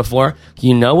run before,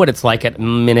 you know what it's like at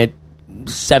minute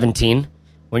 17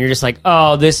 when you're just like,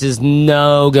 oh, this is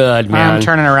no good, man. I'm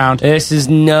turning around. This is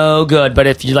no good. But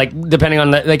if you depending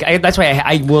on that's why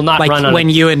I will not run on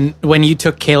when you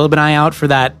took Caleb and I out for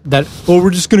that we're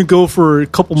just gonna go for a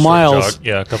couple miles. Jog.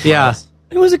 Yeah, a couple miles.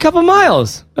 It was a couple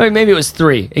miles. Or maybe it was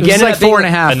 3. It was like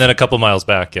 4.5. And then a couple miles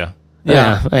back, yeah,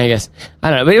 I guess.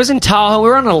 I don't know. But it was in Tahoe. We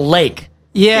were on a lake.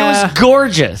 Yeah. It was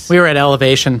gorgeous. We were at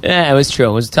elevation. Yeah, it was true.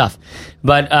 It was tough.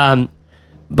 But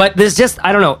there's just,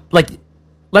 I don't know, like,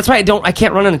 that's why I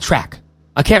can't run on a track.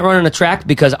 I can't run on a track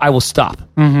because I will stop.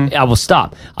 Mm-hmm. I will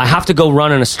stop. I have to go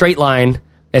run in a straight line,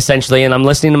 essentially, and I'm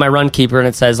listening to my run keeper, and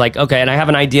it says, like, okay, and I have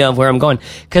an idea of where I'm going.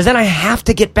 Because then I have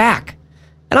to get back.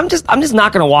 And I'm just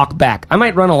not going to walk back. I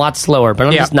might run a lot slower, but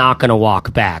I'm just not going to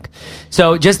walk back.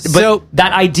 So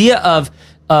that idea of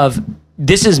of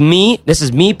this is me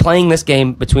playing this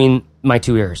game between my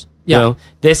two ears. Yeah. You know,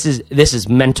 this is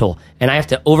mental, and I have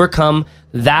to overcome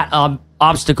that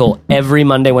obstacle every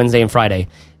Monday, Wednesday, and Friday.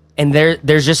 And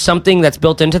there's just something that's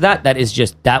built into that is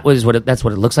just that's what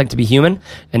it looks like to be human,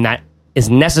 and that is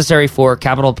necessary for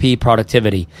capital P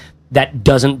productivity. That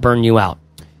doesn't burn you out.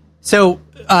 So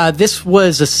this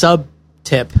was a sub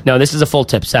tip. No, this is a full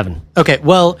tip 7. Okay,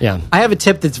 well, Yeah. I have a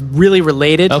tip that's really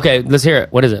related. Okay, let's hear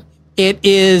it. What is it? It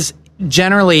is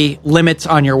generally limits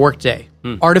on your workday,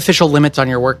 artificial limits on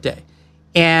your workday.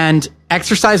 And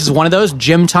exercise is one of those.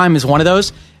 Gym time is one of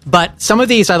those. But some of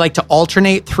these I like to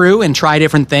alternate through and try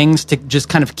different things to just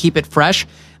kind of keep it fresh.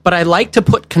 But I like to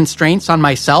put constraints on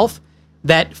myself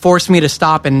that force me to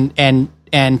stop and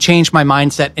change my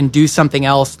mindset and do something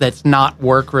else that's not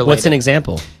work related. What's an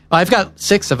example? I've got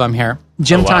 6 of them here.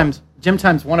 Gym time's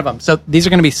one of them. So these are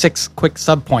going to be 6 quick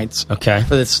sub points. Okay.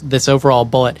 For this overall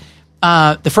bullet.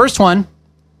 The first one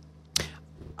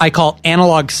I call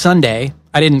Analog Sunday.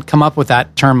 I didn't come up with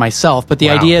that term myself, but the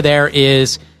idea there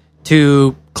is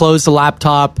to close the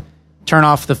laptop, turn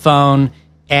off the phone,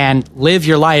 and live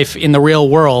your life in the real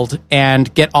world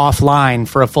and get offline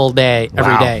for a full day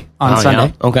every day on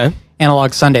Sunday. Yeah. Okay.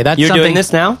 Analog Sunday. That's You're something, doing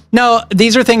this now? No,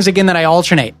 these are things again that I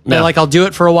alternate. Yeah. Like I'll do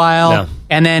it for a while, Yeah.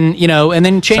 and then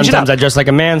change Sometimes it I up. dress like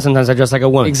a man. Sometimes I dress like a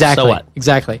woman. Exactly. So what?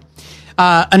 Exactly.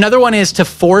 Another one is to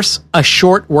force a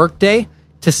short work day.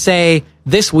 To say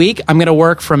this week I'm going to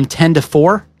work from 10 to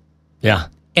 4, Yeah.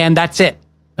 and that's it.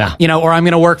 Yeah. Or I'm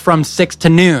going to work from 6 to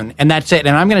noon, and that's it.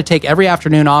 And I'm going to take every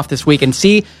afternoon off this week and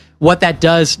see what that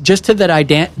does just to the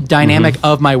dynamic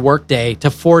of my workday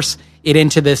to force it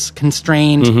into this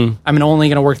constrained. I'm only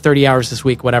going to work 30 hours this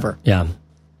week, whatever. Yeah.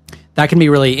 That can be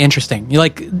really interesting.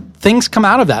 Things come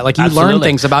out of that. Like you learn Absolutely.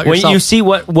 things about when yourself. you see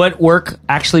what work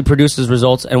actually produces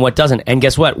results and what doesn't. And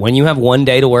guess what? When you have one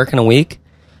day to work in a week,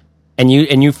 and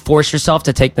you force yourself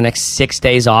to take the next 6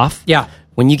 days off. Yeah.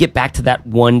 When you get back to that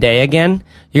one day again,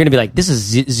 you're going to be like, this is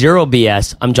zero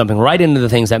BS. I'm jumping right into the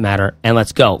things that matter, and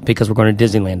let's go because we're going to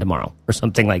Disneyland tomorrow or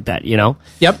something like that, you know?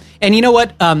 Yep. And you know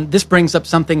what? This brings up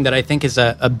something that I think is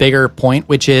a bigger point,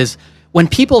 which is when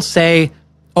people say,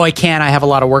 oh, I can't, I have a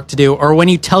lot of work to do, or when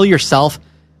you tell yourself,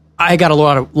 I got a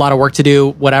lot of work to do,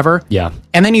 whatever. Yeah.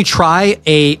 And then you try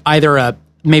either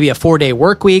maybe a 4-day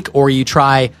work week, or you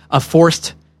try a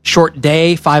forced short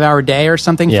day, 5-hour day or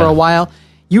something for a while,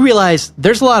 you realize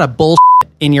there's a lot of bullshit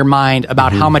in your mind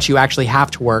about how much you actually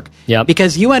have to work. Yep.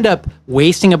 Because you end up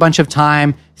wasting a bunch of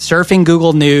time surfing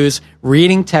Google News,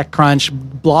 reading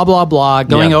TechCrunch, blah, blah, blah,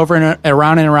 going over and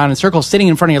around in circles, sitting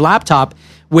in front of your laptop,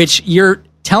 which you're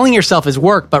telling yourself is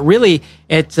work, but really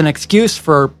it's an excuse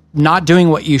for not doing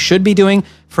what you should be doing,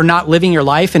 for not living your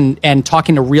life and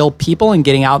talking to real people and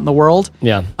getting out in the world.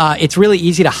 Yeah. It's really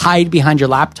easy to hide behind your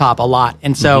laptop a lot.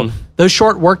 And so those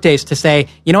short work days to say,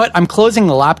 you know what, I'm closing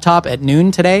the laptop at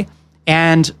noon today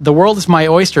and the world is my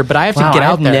oyster, but I have to get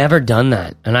out I've there. never done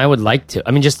that, and I would like to.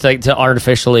 I mean, just to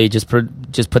artificially just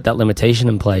put that limitation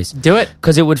in place. Do it.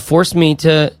 Because it would force me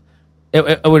to...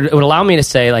 It would allow me to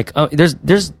say, like, oh,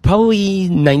 there's probably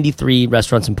 93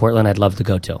 restaurants in Portland I'd love to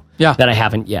go to that I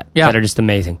haven't yet, that are just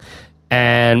amazing.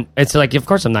 And it's like, of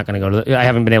course I'm not going to go to I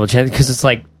haven't been able to, because it's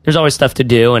like, there's always stuff to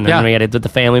do, and I got to do with the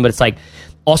family, but it's like,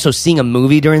 also seeing a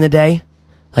movie during the day,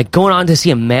 like going on to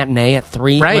see a matinee at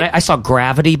 3. Right. When I saw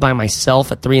Gravity by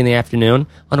myself at 3 in the afternoon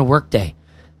on a work day.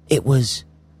 It was,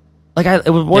 like, it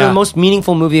was one of the most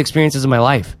meaningful movie experiences of my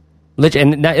life.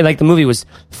 And like the movie was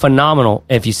phenomenal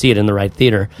if you see it in the right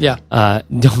theater. Yeah.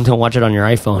 Don't watch it on your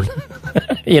iPhone.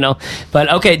 You know.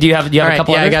 But okay, do you have a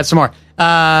couple? Yeah, others? I got some more.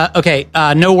 Okay,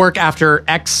 no work after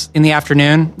X in the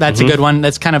afternoon. That's a good one.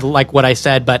 That's kind of like what I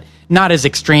said, but not as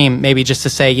extreme. Maybe just to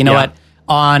say, you know what?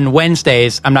 On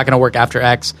Wednesdays, I'm not going to work after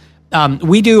X.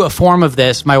 We do a form of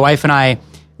this, my wife and I,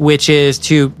 which is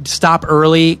to stop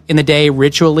early in the day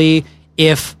ritually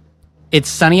if it's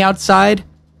sunny outside.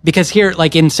 Because here,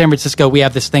 like in San Francisco, we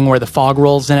have this thing where the fog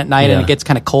rolls in at night and it gets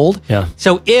kind of cold. Yeah.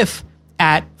 So if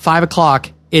at 5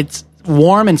 o'clock it's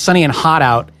warm and sunny and hot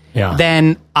out,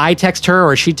 then I text her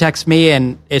or she texts me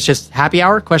and it's just happy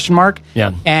hour, ?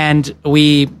 Yeah. And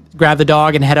we grab the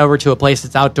dog and head over to a place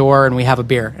that's outdoor and we have a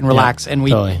beer and relax. And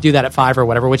we do that at 5 or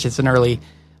whatever, which is an early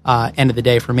end of the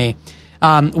day for me.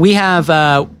 We have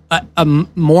a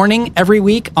morning every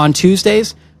week on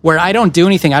Tuesdays where I don't do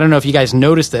anything. I don't know if you guys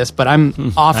noticed this, but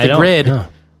I'm off the grid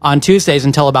on Tuesdays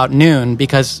until about noon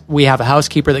because we have a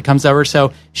housekeeper that comes over.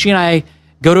 So she and I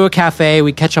go to a cafe,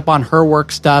 we catch up on her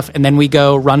work stuff, and then we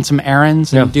go run some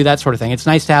errands and do that sort of thing. It's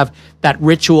nice to have that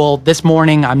ritual. This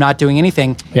morning, I'm not doing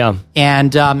anything. Yeah.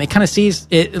 And it kind of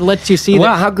it lets you see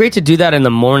Wow, how great to do that in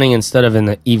the morning instead of in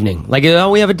the evening. Like,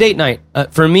 we have a date night.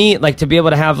 For me, like, to be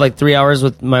able to have, like, 3 hours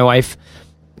with my wife,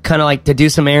 kind of like to do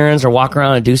some errands or walk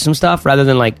around and do some stuff rather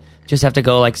than, like, just have to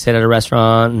go, like, sit at a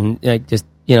restaurant and, like, just,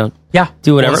 do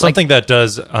whatever. Well, something that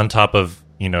does on top of,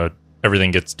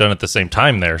 everything gets done at the same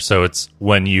time there. So it's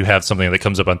when you have something that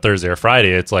comes up on Thursday or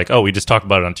Friday, it's like, oh, we just talk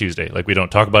about it on Tuesday. Like, we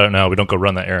don't talk about it now. We don't go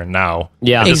run that errand now.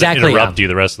 Yeah, it doesn't exactly. interrupt you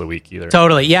the rest of the week either.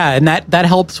 Totally, yeah, and that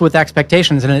helps with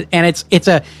expectations. And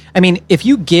if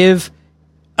you give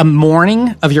a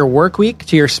morning of your work week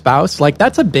to your spouse, like,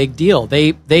 that's a big deal.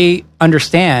 They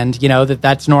understand,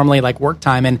 that's normally like work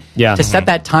time, and to set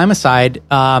that time aside.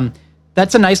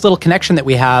 That's a nice little connection that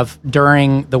we have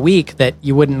during the week that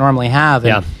you wouldn't normally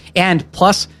have. And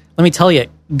plus, let me tell you,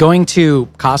 going to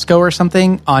Costco or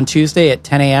something on Tuesday at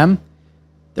 10 a.m.,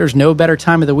 there's no better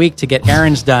time of the week to get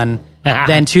errands done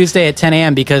than Tuesday at 10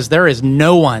 a.m. because there is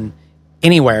no one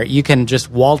anywhere. You can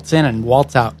just waltz in and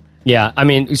waltz out. Yeah, I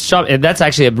mean, that's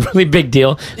actually a really big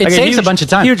deal. It saves a bunch of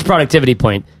time. Huge productivity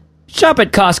point. Shop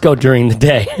at Costco during the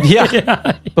day.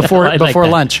 Yeah, before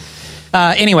lunch.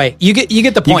 Anyway, you get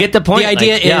the point. You get the point. The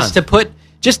idea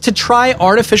is to try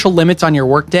artificial limits on your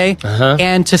workday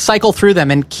and to cycle through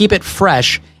them and keep it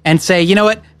fresh and say, you know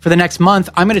what, for the next month,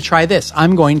 I'm going to try this.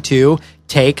 I'm going to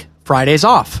take Fridays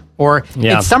off. Or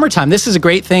it's summertime. This is a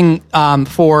great thing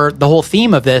for the whole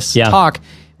theme of this talk,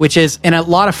 which is, and a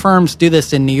lot of firms do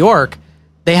this in New York,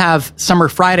 they have Summer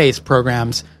Fridays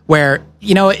programs where,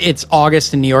 it's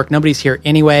August in New York. Nobody's here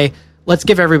anyway. Let's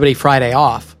give everybody Friday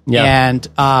off. Yeah. And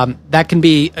that can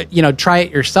be, try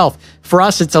it yourself. For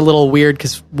us, it's a little weird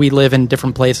because we live in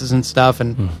different places and stuff,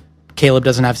 and Caleb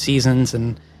doesn't have seasons,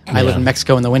 and I live in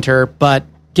Mexico in the winter. But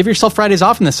give yourself Fridays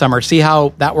off in the summer. See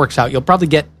how that works out. You'll probably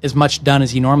get as much done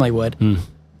as you normally would.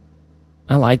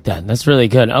 I like that. That's really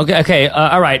good. Okay.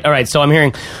 All right. So I'm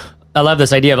hearing, I love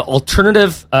this idea of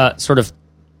alternative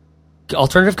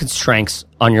constraints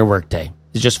on your workday.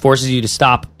 It just forces you to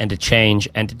stop and to change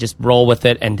and to just roll with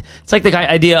it. And it's like the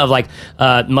idea of like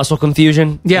muscle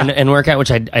confusion and workout,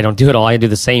 which I don't do at all. I do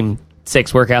the same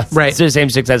 6 workouts, right? So the same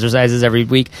 6 exercises every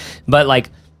week. But like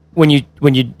when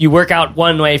you work out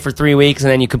one way for 3 weeks and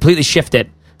then you completely shift it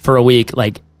for a week,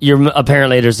 like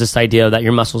apparently there's this idea that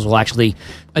your muscles will actually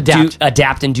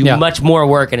adapt and do much more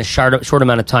work in a short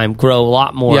amount of time, grow a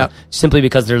lot more simply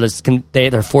because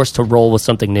they're forced to roll with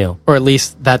something new. Or at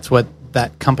least that's what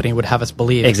that company would have us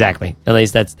believe. Exactly. At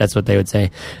least that's what they would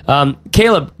say.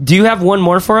 Caleb, do you have one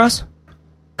more for us?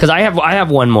 Because I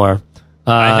have one more.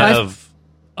 I have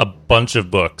a bunch of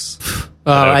books.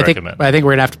 I think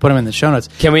we're gonna have to put them in the show notes.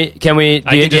 Can we?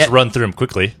 I can just run through them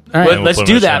quickly. All right, let's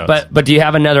do that. But do you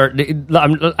have another?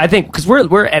 I think because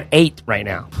we're at 8 right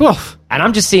now, and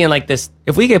I'm just seeing like this.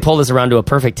 If we could pull this around to a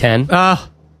perfect 10, I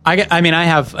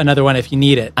have another one if you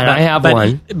need it. And I have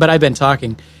one, but I've been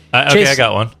talking. Okay, I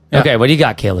got one. Yeah. Okay, what do you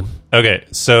got, Caleb? Okay,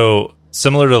 so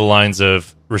similar to the lines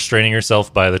of restraining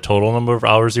yourself by the total number of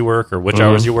hours you work or which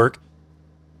hours you work,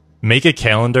 make a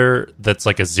calendar that's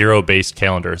like a zero-based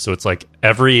calendar. So it's like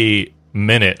every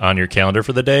minute on your calendar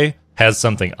for the day has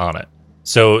something on it.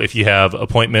 So if you have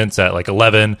appointments at like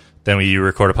 11, then when you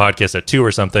record a podcast at 2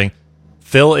 or something,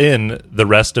 fill in the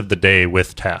rest of the day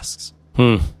with tasks.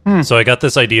 So I got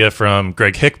this idea from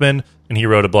Greg Hickman, and he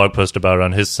wrote a blog post about it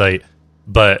on his site.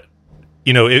 But,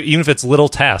 even if it's little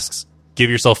tasks, give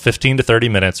yourself 15 to 30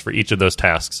 minutes for each of those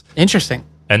tasks. Interesting.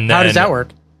 And then, how does that work?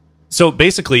 So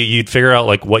basically, you'd figure out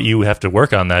like what you have to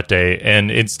work on that day. And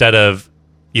instead of,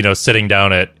 sitting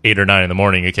down at 8 or 9 in the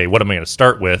morning, okay, what am I going to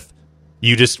start with?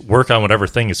 You just work on whatever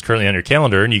thing is currently on your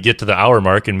calendar, and you get to the hour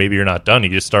mark, and maybe you're not done. You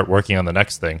just start working on the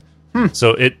next thing.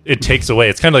 So it takes away.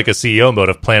 It's kind of like a CEO mode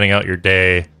of planning out your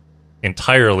day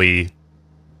entirely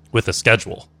with a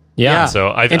schedule. Yeah. So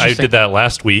I did that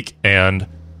last week, and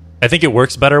I think it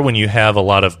works better when you have a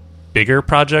lot of bigger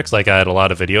projects. Like I had a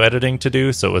lot of video editing to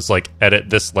do, so it was like edit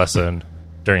this lesson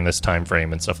during this time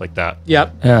frame and stuff like that.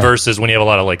 Yep. Yeah. Versus when you have a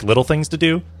lot of like little things to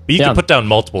do. But you can put down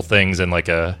multiple things in like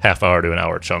a half hour to an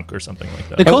hour chunk or something like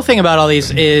that. The cool thing about all these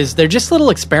is they're just little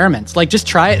experiments. Like just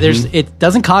try it. It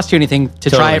doesn't cost you anything to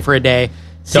try it for a day.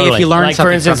 See if you learn something.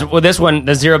 For instance, with this one,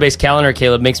 the zero-based calendar,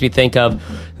 Caleb, makes me think of,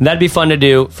 that'd be fun to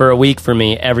do for a week for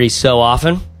me every so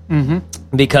often.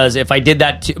 Because if I did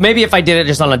that, maybe if I did it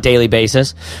just on a daily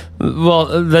basis, well,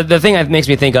 the thing that makes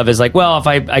me think of is like, well, if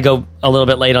I go a little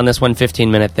bit late on this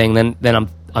 15-minute thing, then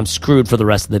I'm screwed for the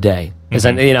rest of the day. Because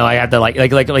I have to like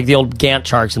the old Gantt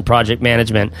charts in project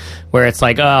management, where it's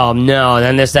like, oh no, and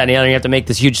then this, that, and the other. You have to make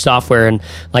this huge software and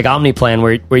like OmniPlan,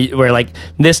 where like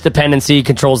this dependency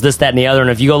controls this, that, and the other. And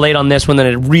if you go late on this one, then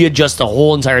it readjusts the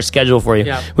whole entire schedule for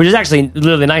you, which is actually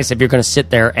really nice if you're going to sit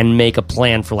there and make a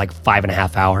plan for like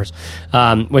 5.5 hours,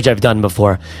 which I've done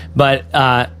before. But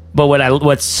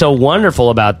what's so wonderful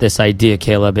about this idea,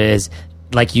 Caleb, is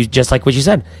like what you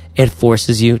said, it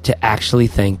forces you to actually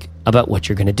think about what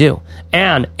you're going to do,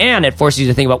 and it forces you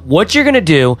to think about what you're going to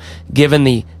do given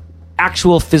the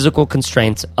actual physical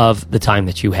constraints of the time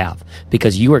that you have,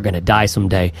 because you are going to die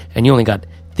someday, and you only got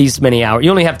these many hours.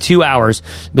 You only have 2 hours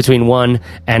between 1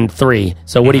 and 3.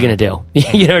 So what are you going to do?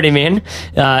 You know what I mean?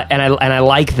 And I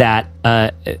like that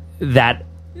that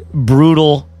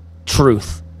brutal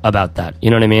truth about that. You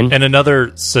know what I mean? And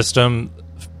another system,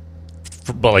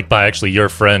 but like by actually your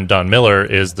friend Don Miller,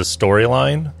 is the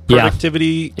storyline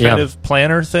productivity kind of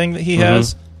planner thing that he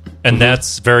has, and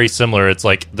that's very similar. It's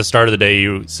like the start of the day,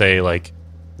 you say like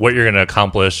what you're going to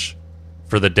accomplish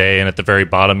for the day, and at the very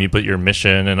bottom you put your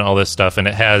mission and all this stuff, and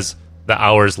it has the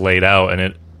hours laid out, and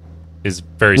it is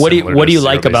very similar. What do you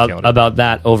like about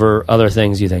that over other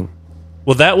things, you think?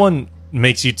 Well, that one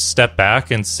makes you step back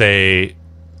and say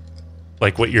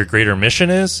like what your greater mission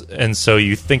is, and so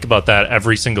you think about that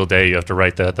every single day. You have to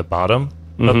write that at the bottom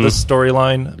of the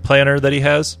storyline planner that he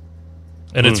has,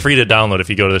 and it's free to download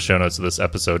if you go to the show notes of this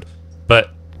episode.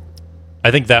 But I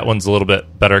think that one's a little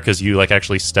bit better because you like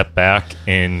actually step back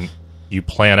and you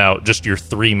plan out just your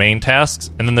 3 main tasks,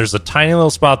 and then there's a tiny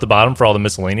little spot at the bottom for all the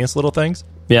miscellaneous little things.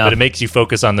 But it makes you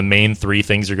focus on the main 3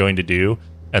 things you're going to do,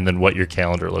 and then what your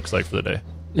calendar looks like for the day.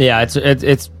 Yeah,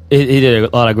 he did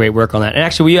a lot of great work on that. And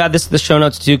actually, we add this to the show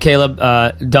notes too, Caleb.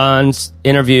 Don's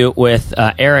interview with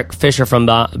Eric Fisher from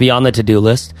Beyond the To-Do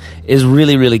List is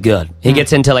really, really good. He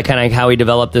gets into like kind of how he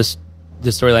developed this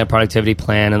storyline productivity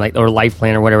plan and like or life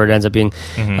plan or whatever it ends up being,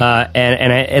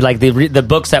 and like the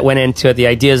books that went into it, the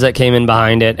ideas that came in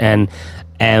behind it, and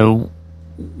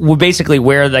basically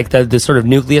where like the sort of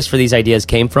nucleus for these ideas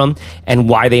came from and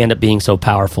why they end up being so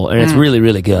powerful. And it's really,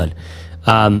 really good.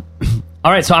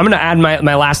 All right, so I'm going to add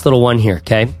my last little one here,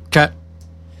 okay? Okay.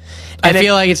 I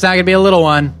feel like it's not going to be a little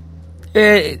one.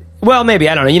 Well, maybe.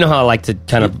 I don't know. You know how I like to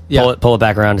kind of pull it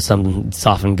back around to something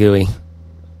soft and gooey.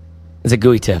 It's a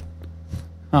gooey tip.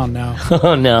 Oh, no.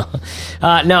 Oh, no.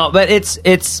 No, but it's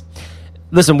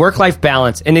listen, work-life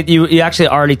balance, and you actually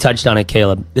already touched on it,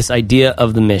 Caleb, this idea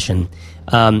of the mission.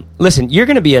 Listen, you're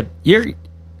going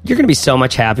to be so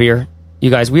much happier. You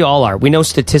guys, we all are. We know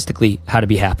statistically how to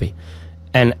be happy.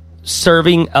 And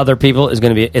serving other people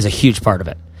is a huge part of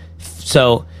it.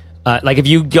 So, like if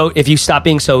you stop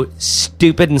being so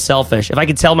stupid and selfish, if I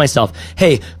could tell myself,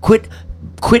 hey, quit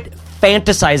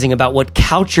fantasizing about what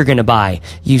couch you're going to buy,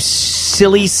 you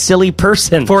silly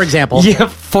person. For example. Yeah,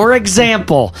 for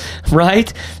example,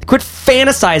 right? Quit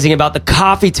fantasizing about the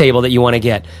coffee table that you want to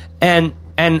get, and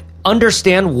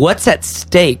understand what's at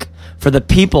stake for the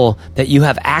people that you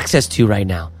have access to right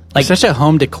now. Like such a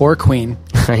home decor queen.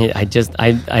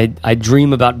 I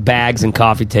dream about bags and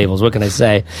coffee tables. What can I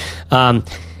say?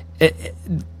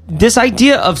 This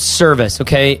idea of service,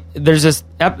 okay? There's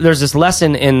this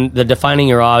lesson in the Defining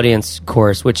Your Audience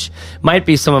course, which might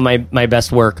be some of my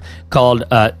best work, called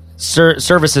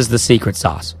 "Service is the Secret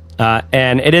Sauce."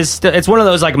 And it's one of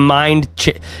those like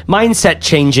mindset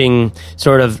changing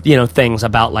sort of things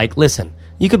about like, listen,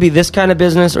 you could be this kind of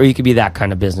business or you could be that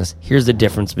kind of business. Here's the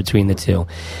difference between the two.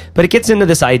 But it gets into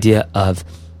this idea of,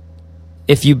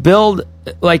 if you build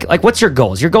like what's your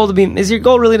goal? Is your goal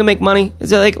really to make money?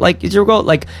 Is it like is your goal,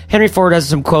 like Henry Ford has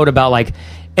some quote about like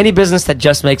any business that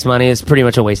just makes money is pretty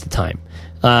much a waste of time.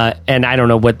 And I don't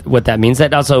know what that means.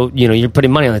 That also, you're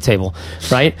putting money on the table,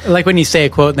 right? Like when you say a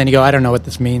quote and then you go, I don't know what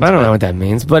this means. I don't know what that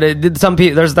means, but some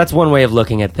people, that's one way of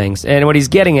looking at things. And what he's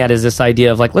getting at is this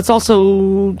idea of like, let's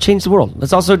also change the world.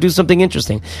 Let's also do something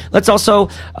interesting. Let's also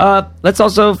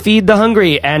feed the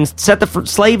hungry and set the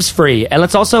slaves free. And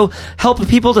let's also help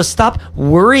people to stop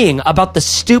worrying about the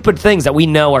stupid things that we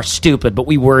know are stupid, but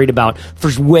we worried about for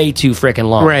way too freaking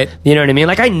long. Right. You know what I mean?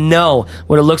 Like, I know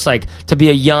what it looks like to be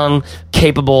a young,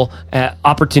 capable,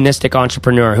 opportunistic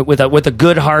entrepreneur with a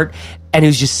good heart, and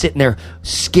who's just sitting there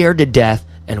scared to death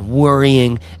and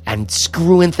worrying and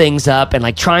screwing things up and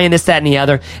like trying this, that, and the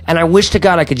other. And I wish to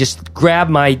God I could just grab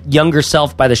my younger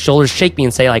self by the shoulders, shake me,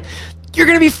 and say like, "You're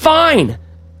gonna be fine.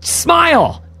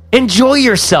 Smile. Enjoy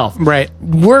yourself. Right.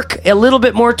 Work a little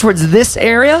bit more towards this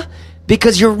area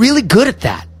because you're really good at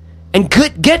that, and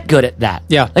get good at that.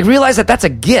 Yeah. Like, realize that that's a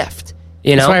gift.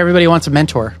 That's why everybody wants a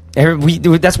mentor.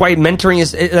 That's why mentoring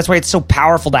is. That's why it's so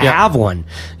powerful to have one.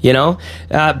 You know,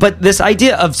 but this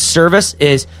idea of service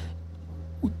is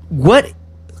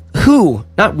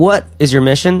not what is your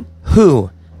mission. Who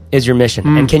is your mission,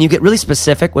 and can you get really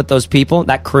specific with those people?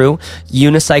 That crew,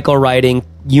 unicycle riding,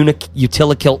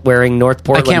 utilikilt wearing North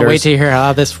Portlanders. I can't wait to hear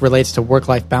how this relates to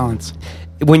work-life balance.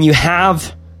 When you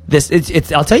have this,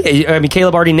 it's I'll tell you. I mean,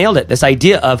 Caleb already nailed it. This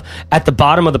idea of at the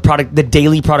bottom of the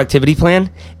daily productivity plan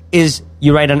is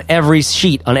you write on every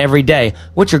sheet on every day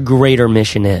what your greater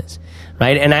mission is,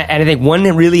 right? And I think one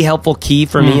really helpful key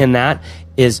for me in that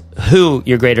is who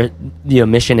your greater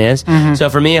mission is. So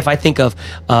for me, if I think of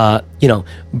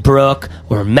Brooke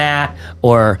or Matt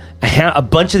or a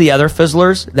bunch of the other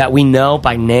fizzlers that we know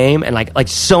by name, and like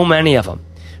so many of them,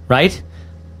 right?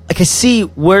 Like I see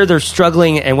where they're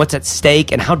struggling and what's at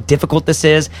stake and how difficult this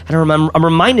is, and I'm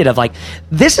reminded of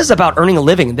this is about earning a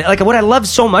living. Like what I love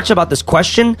so much about this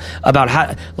question about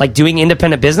how doing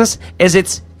independent business is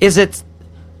it's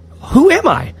who am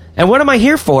I? And what am I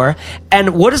here for?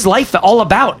 And what is life all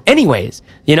about anyways?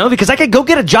 Because I could go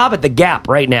get a job at the Gap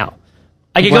right now.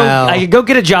 I could go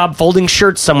get a job folding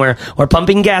shirts somewhere or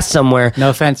pumping gas somewhere. No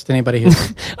offense to anybody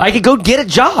who's... I could go get a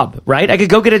job, right? I could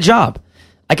go get a job.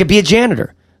 I could be a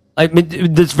janitor.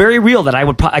 It's very real that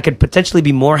I could potentially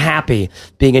be more happy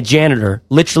being a janitor,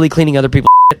 literally cleaning other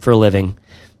people's shit for a living,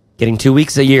 getting 2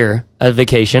 weeks a year of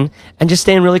vacation, and just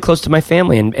staying really close to my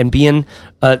family and being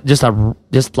just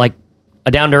like a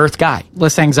down-to-earth guy.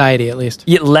 Less anxiety, at least.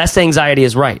 Yeah, less anxiety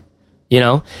is right,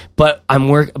 But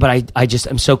I just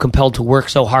am so compelled to work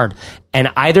so hard,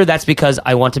 and either that's because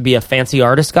I want to be a fancy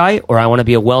artist guy, or I want to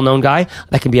be a well-known guy.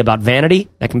 That can be about vanity.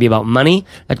 That can be about money.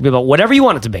 That can be about whatever you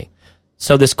want it to be.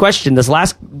 So this question, this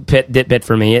last bit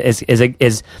for me is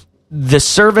the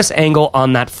service angle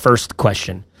on that first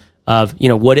question of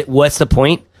what's the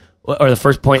point, or the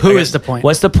first point. Who is the point?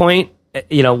 What's the point?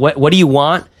 What do you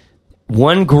want?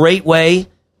 One great way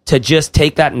to just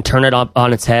take that and turn it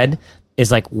on its head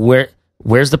is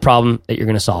where's the problem that you're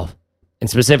going to solve? And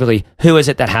specifically, who is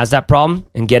it that has that problem?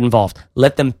 And get involved.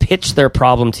 Let them pitch their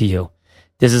problem to you.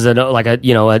 This is a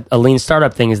lean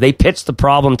startup thing, is they pitch the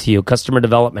problem to you, customer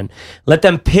development. Let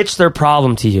them pitch their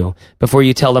problem to you before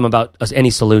you tell them about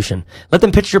any solution. Let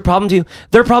them pitch their problem to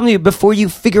you before you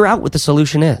figure out what the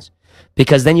solution is.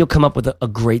 Because then you'll come up with a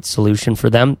great solution for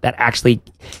them that actually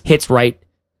hits right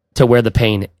to where the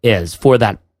pain is for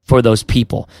those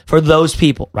people,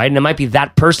 right? And it might be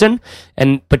that person,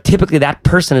 but typically that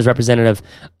person is representative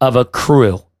of a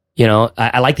crew.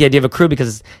 I like the idea of a crew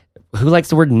because who likes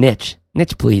the word niche?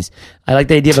 Niche, please. I like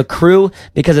the idea of a crew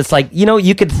because it's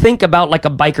you could think about like a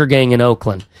biker gang in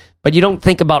Oakland, but you don't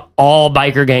think about all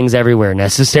biker gangs everywhere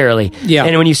necessarily. Yeah.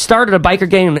 And when you started a biker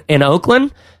gang in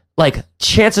Oakland,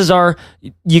 chances are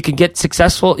you could get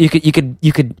successful. You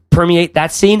could permeate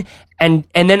that scene and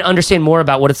then understand more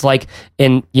about what it's like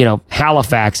in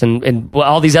Halifax and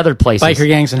all these other places. Biker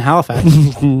gangs in Halifax.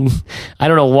 I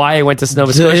don't know why I went to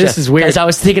Nova Scotia. This is weird. Because I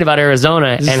was thinking about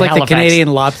Arizona. This and is like Halifax. the Canadian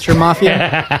lobster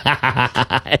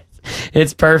mafia.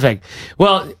 It's perfect.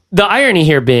 Well, the irony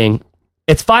here being,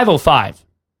 it's 5:05,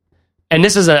 and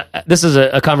this is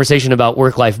a conversation about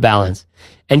work-life balance.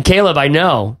 And Caleb, I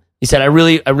know. He said, I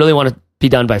really want to be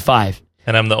done by 5.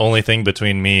 And I'm the only thing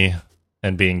between me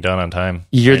and being done on time.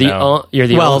 You're the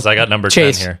Well, I got number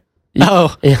Chase. 10 here.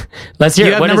 Oh. Yeah. Let's hear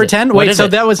You it. have What number is it? 10? What Wait, is so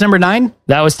it? that was number 9?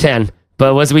 That was 10.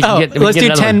 But let's do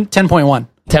 10.1.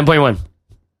 10.1.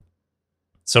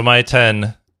 So my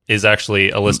 10 is actually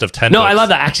a list of 10 No, books. I love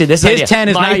that. Actually, this His idea. 10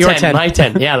 is My not your 10. My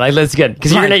 10. Yeah, that's good.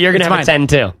 Because you're Mine. gonna It's have mine. a 10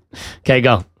 too. Okay,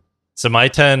 go. So my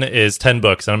 10 is 10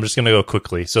 books, and I'm just going to go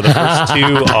quickly. So the first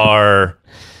 2 are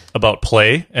about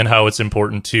play and how it's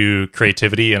important to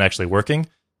creativity and actually working.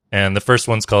 And the first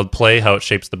one's called Play, How It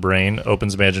Shapes the Brain,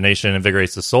 Opens Imagination,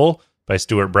 Invigorates the Soul by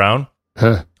Stuart Brown.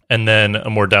 Huh. And then a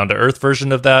more down-to-earth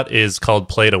version of that is called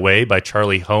Play It Away by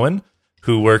Charlie Hohen,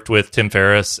 who worked with Tim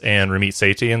Ferriss and Ramit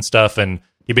Sethi and stuff. And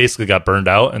he basically got burned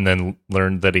out and then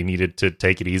learned that he needed to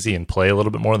take it easy and play a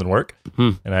little bit more than work.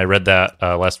 And I read that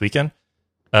last weekend.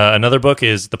 Another book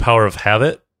is The Power of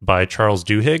Habit by Charles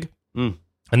Duhigg.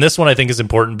 And this one I think is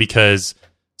important because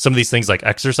some of these things like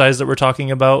exercise that we're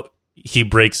talking about, he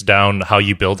breaks down how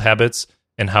you build habits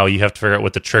and how you have to figure out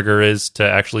what the trigger is to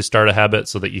actually start a habit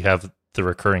so that you have the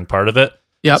recurring part of it.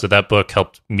 Yep. So that book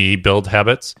helped me build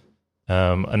habits.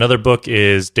 Another book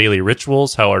is Daily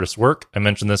Rituals, How Artists Work. I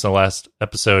mentioned this in the last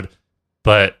episode,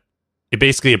 but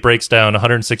it breaks down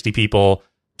 160 people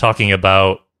talking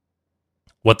about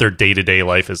what their day-to-day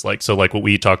life is like. So like what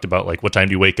we talked about, like what time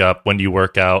do you wake up? When do you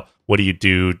work out? What do you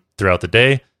do throughout the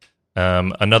day?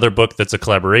 Another book that's a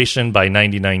collaboration by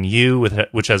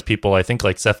 99U, which has people, I think,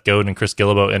 like Seth Godin and Chris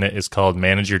Guillebeau in it, is called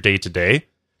Manage Your Day to Day.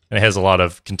 And it has a lot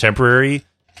of contemporary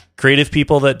creative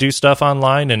people that do stuff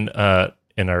online and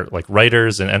are like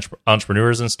writers and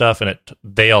entrepreneurs and stuff. And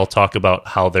they all talk about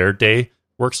how their day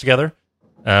works together.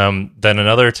 Then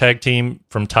another tag team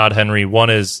from Todd Henry. One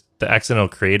is The Accidental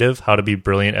Creative, How to Be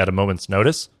Brilliant at a Moment's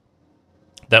Notice.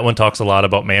 That one talks a lot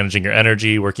about managing your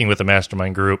energy, working with a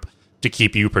mastermind group to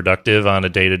keep you productive on a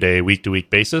day-to-day, week-to-week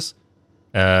basis.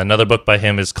 Another book by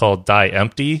him is called Die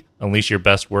Empty, Unleash Your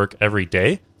Best Work Every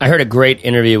Day. I heard a great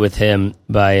interview with him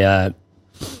by a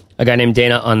guy named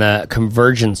Dana on the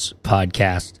Convergence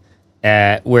podcast,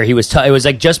 where he was it was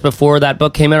like just before that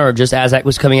book came out or just as that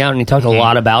was coming out, and he talked a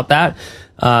lot about that.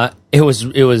 It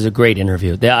was a great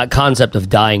interview. The concept of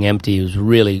dying empty was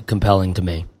really compelling to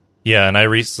me. Yeah, and I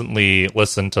recently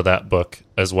listened to that book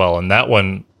as well, and that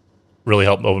one really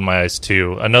helped open my eyes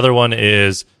too. Another one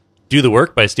is Do the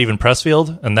Work by Stephen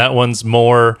Pressfield, and that one's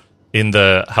more in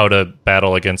the how to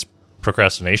battle against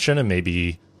procrastination and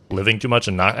maybe living too much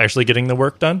and not actually getting the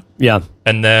work done. Yeah.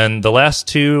 And then the last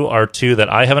two are two that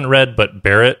I haven't read, but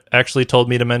Barrett actually told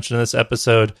me to mention in this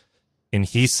episode, and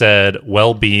he said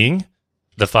Well-Being,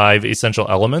 the 5 Essential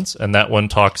Elements, and that one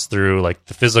talks through like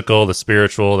the physical, the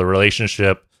spiritual, the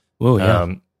relationship, Oh, yeah.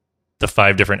 The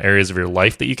 5 different areas of your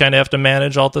life that you kind of have to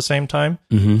manage all at the same time.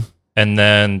 Mm-hmm. And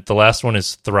then the last one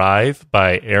is Thrive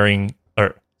by Ariana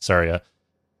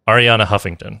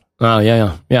Huffington. Oh,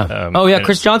 yeah.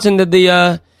 Chris Johnson did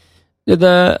the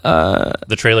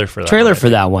trailer for that trailer for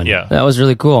that one. Yeah. That was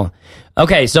really cool.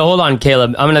 Okay, so hold on,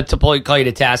 Caleb. I'm going to call you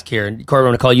to task here, and Corbin, I'm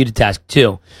going to call you to task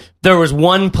too. There was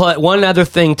one other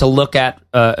thing to look at,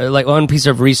 like one piece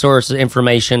of resource,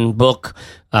 information, book,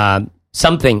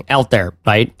 something out there,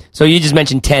 right? So you just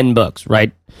mentioned 10 books,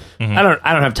 right? Mm-hmm. I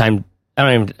don't have time. I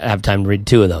don't even have time to read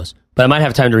 2 of those, but I might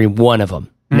have time to read one of them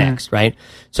next, right?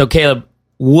 So Caleb,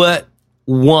 what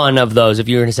one of those, if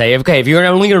you were going to say, okay, if you're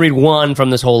only going to read one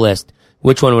from this whole list,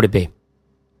 which one would it be?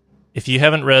 If you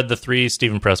haven't read the 3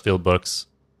 Stephen Pressfield books,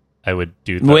 I would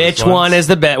do those Which one is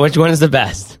the best? Which one is the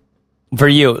best for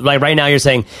you? Like right now, you're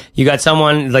saying you got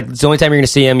someone, like it's the only time you're going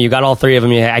to see him. You got all 3 of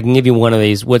them. I can give you one of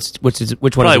these. Which one?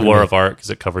 Probably is War of Art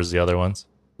because it covers the other ones.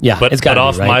 Yeah, but it's got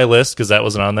off right? my list because that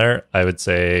wasn't on there. I would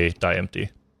say Die Empty.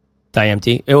 Die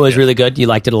Empty. It was really good. You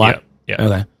liked it a lot. Yeah.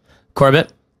 Okay.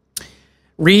 Corbett,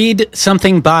 Read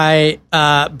something by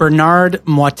Bernard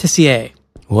Moitessier.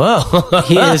 whoa,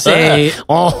 He is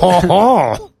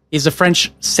he's a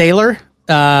French sailor,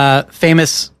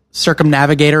 famous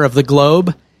circumnavigator of the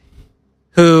globe,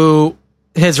 who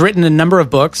has written a number of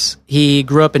books. He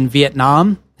grew up in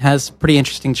Vietnam, has a pretty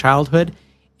interesting childhood,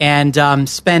 and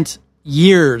spent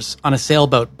years on a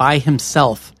sailboat by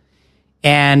himself.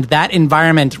 And that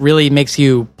environment really makes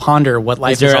you ponder what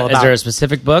life is all about. Is there a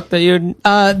specific book that you'd?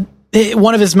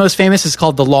 One of his most famous is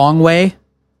called The Long Way.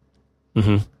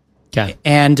 Mm-hmm. Okay.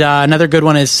 And another good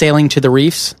one is Sailing to the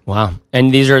Reefs. Wow.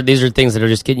 And these are things that are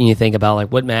just getting you to think about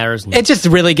like what matters. It just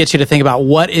really gets you to think about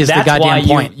what is the goddamn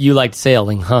point. You liked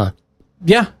sailing, huh?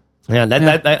 Yeah.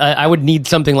 Yeah. I would need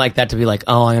something like that to be like,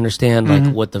 oh, I understand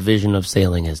like what the vision of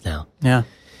sailing is now. Yeah.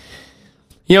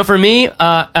 You know, for me,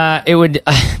 it would.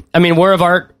 I mean, War of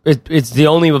Art. It's the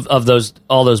only of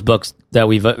all those books that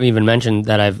we've even mentioned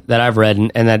that I've read,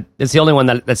 and that it's the only one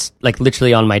that's like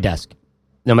literally on my desk.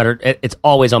 No matter, it's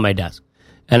always on my desk.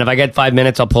 And if I get 5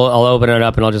 minutes, I'll open it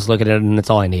up and I'll just look at it, and that's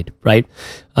all I need, right?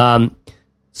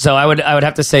 So I would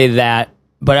have to say that,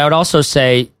 but I would also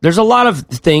say there's a lot of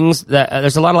things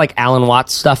there's a lot of like Alan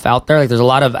Watts stuff out there. Like there's a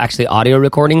lot of actually audio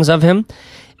recordings of him,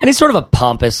 and he's sort of a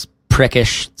pompous,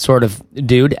 prickish sort of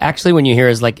dude. Actually, when you hear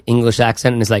his like English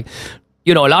accent, and it's like,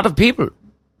 you know, a lot of people,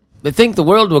 they think the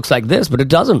world looks like this, but it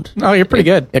doesn't. Oh, you're pretty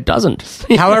good. It doesn't.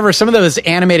 However, some of those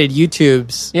animated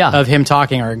YouTubes of him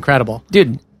talking are incredible.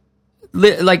 Dude,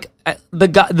 like the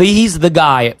guy, he's the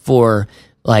guy for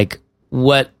like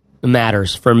what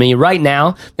matters for me right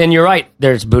now. And you're right.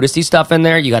 There's Buddhist-y stuff in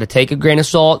there. You got to take a grain of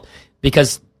salt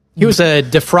because he was a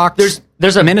defrocked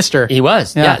there's a minister. He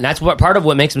was. Yeah. And that's part of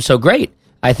what makes him so great,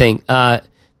 I think.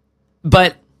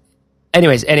 But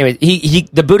anyways, he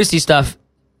the Buddhist-y stuff,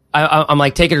 I'm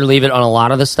like, take it or leave it on a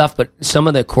lot of the stuff, but some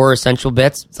of the core essential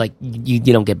bits, it's like, you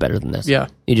don't get better than this. Yeah.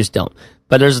 You just don't.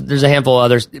 But there's a handful of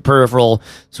others, peripheral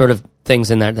sort of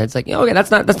things in there that's like, okay, that's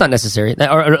not necessary.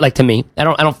 Or like, to me, I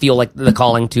don't feel like the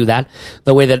calling to that.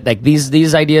 The way that like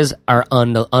these ideas are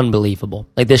unbelievable.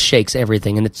 Like, this shakes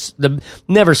everything, and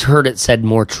never heard it said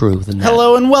more true than that.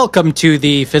 Hello and welcome to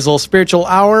the Fizzle Spiritual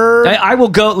Hour. I will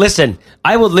go. Listen,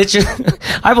 I will literally,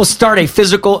 I will start a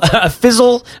physical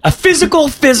fizzle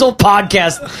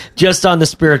podcast just on the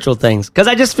spiritual things, because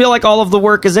I just feel like all of the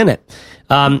work is in it.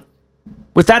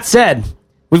 With that said,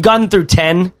 we've gotten through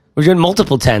 10. We're doing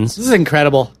multiple 10s. This is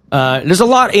incredible. There's a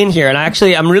lot in here, and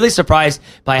I'm really surprised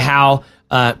by how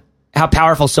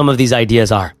powerful some of these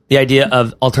ideas are. The idea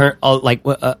of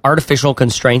artificial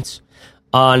constraints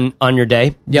on your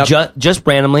day, just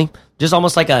randomly, just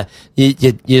almost like you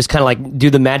just kind of like do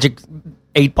the magic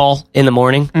 8 ball in the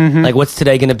morning. Mm-hmm. Like, what's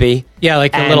today going to be? Yeah,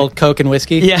 like a little Coke and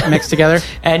whiskey mixed together.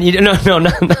 And not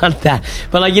that,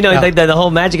 but like like the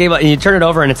whole magic 8 ball, and you turn it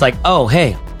over, and it's like, oh,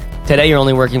 hey. Today you're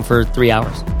only working for 3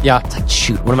 hours. Yeah. It's like,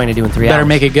 shoot, what am I going to do in 3 hours? Better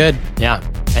make it good. Yeah.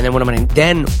 And then what am I going to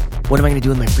do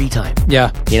with my free time?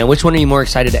 Yeah. Which one are you more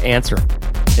excited to answer?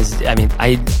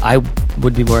 I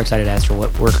would be more excited to answer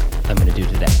what work I'm going to do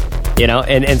today.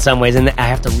 In some ways. And I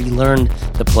have to relearn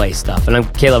the play stuff.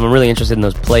 And Caleb, I'm really interested in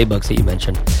those playbooks that you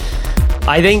mentioned.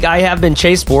 I think I have been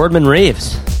Chase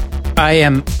Boardman-Reeves. I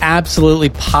am absolutely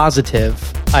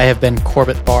positive I have been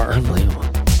Corbett Barr. Unbelievable.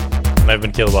 And I've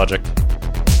been Caleb Logic.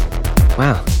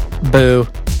 Wow. Boo.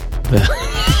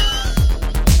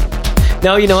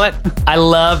 No, you know what? I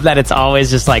love that it's always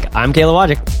just like, I'm Caleb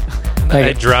Logic. Like,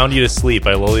 I drowned you to sleep.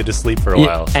 I lulled you to sleep for a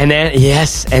while. And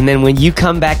then when you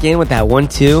come back in with that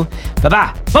 1-2,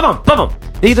 ba-ba, ba-bum, ba-bum.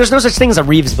 There's no such thing as a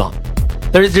Reeves bomb.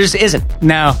 There just isn't.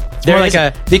 No.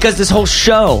 Because this whole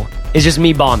show is just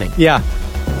me bombing. Yeah.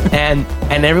 And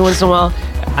every once in a while,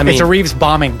 it's a Reeves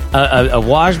bombing. A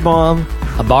wash bomb,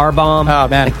 a bar bomb. Oh,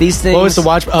 man. Like these things. What was the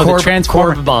watch? Oh, the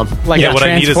Transformer bomb. Like what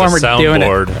I need is a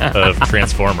soundboard of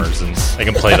Transformers, and I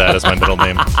can play that as my middle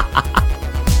name.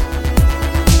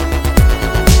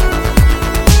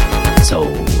 So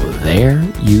there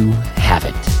you have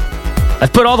it.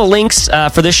 I've put all the links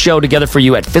for this show together for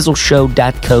you at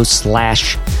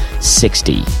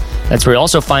fizzleshow.co/60. That's where you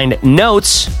also find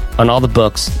notes on all the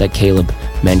books that Caleb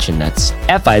mentioned. That's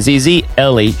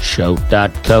FIZZLE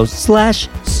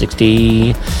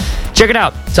show.co/60. Check it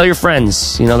out. Tell your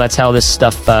friends. That's how this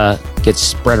stuff gets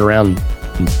spread around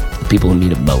the people who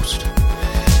need it most.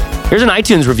 Here's an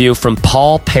iTunes review from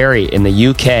Paul Perry in the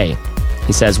UK.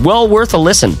 He says, well worth a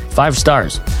listen. 5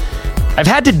 stars. I've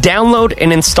had to download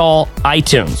and install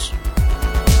iTunes.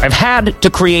 I've had to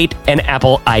create an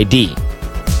Apple ID.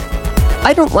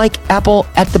 I don't like Apple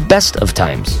at the best of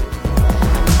times.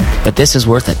 But this is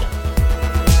worth it.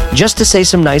 Just to say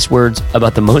some nice words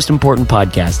about the most important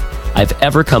podcast I've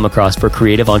ever come across for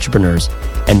creative entrepreneurs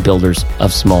and builders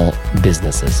of small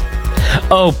businesses.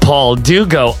 Oh, Paul, do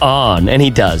go on. And he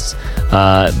does.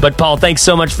 But Paul, thanks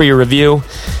so much for your review.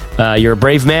 You're a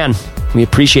brave man. We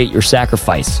appreciate your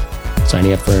sacrifice.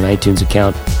 Signing up for an iTunes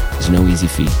account is no easy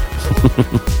feat.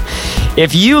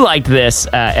 If you liked this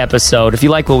episode, if you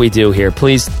like what we do here,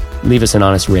 please leave us an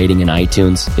honest rating in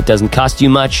iTunes. It doesn't cost you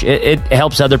much. It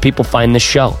helps other people find this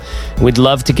show. We'd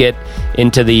love to get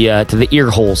into the to the ear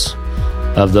holes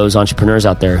of those entrepreneurs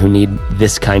out there who need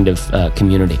this kind of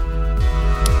community.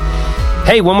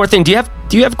 Hey, one more thing. Do you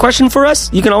have a question for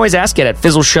us? You can always ask it at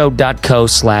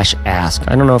fizzleshow.co/ask.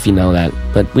 I don't know if you know that,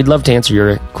 but we'd love to answer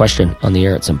your question on the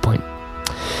air at some point.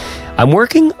 I'm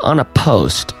working on a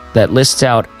post that lists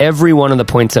out every one of the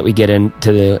points that we get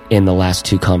into in the last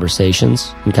 2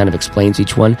 conversations and kind of explains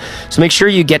each one. So make sure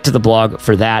you get to the blog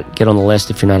for that. Get on the list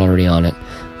if you're not already on it.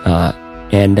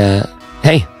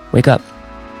 Hey, wake up.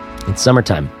 It's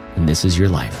summertime, and this is your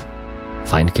life.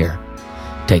 Find care.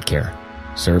 Take care.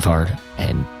 Serve hard,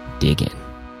 and dig in.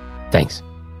 Thanks.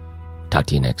 Talk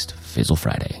to you next Fizzle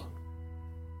Friday.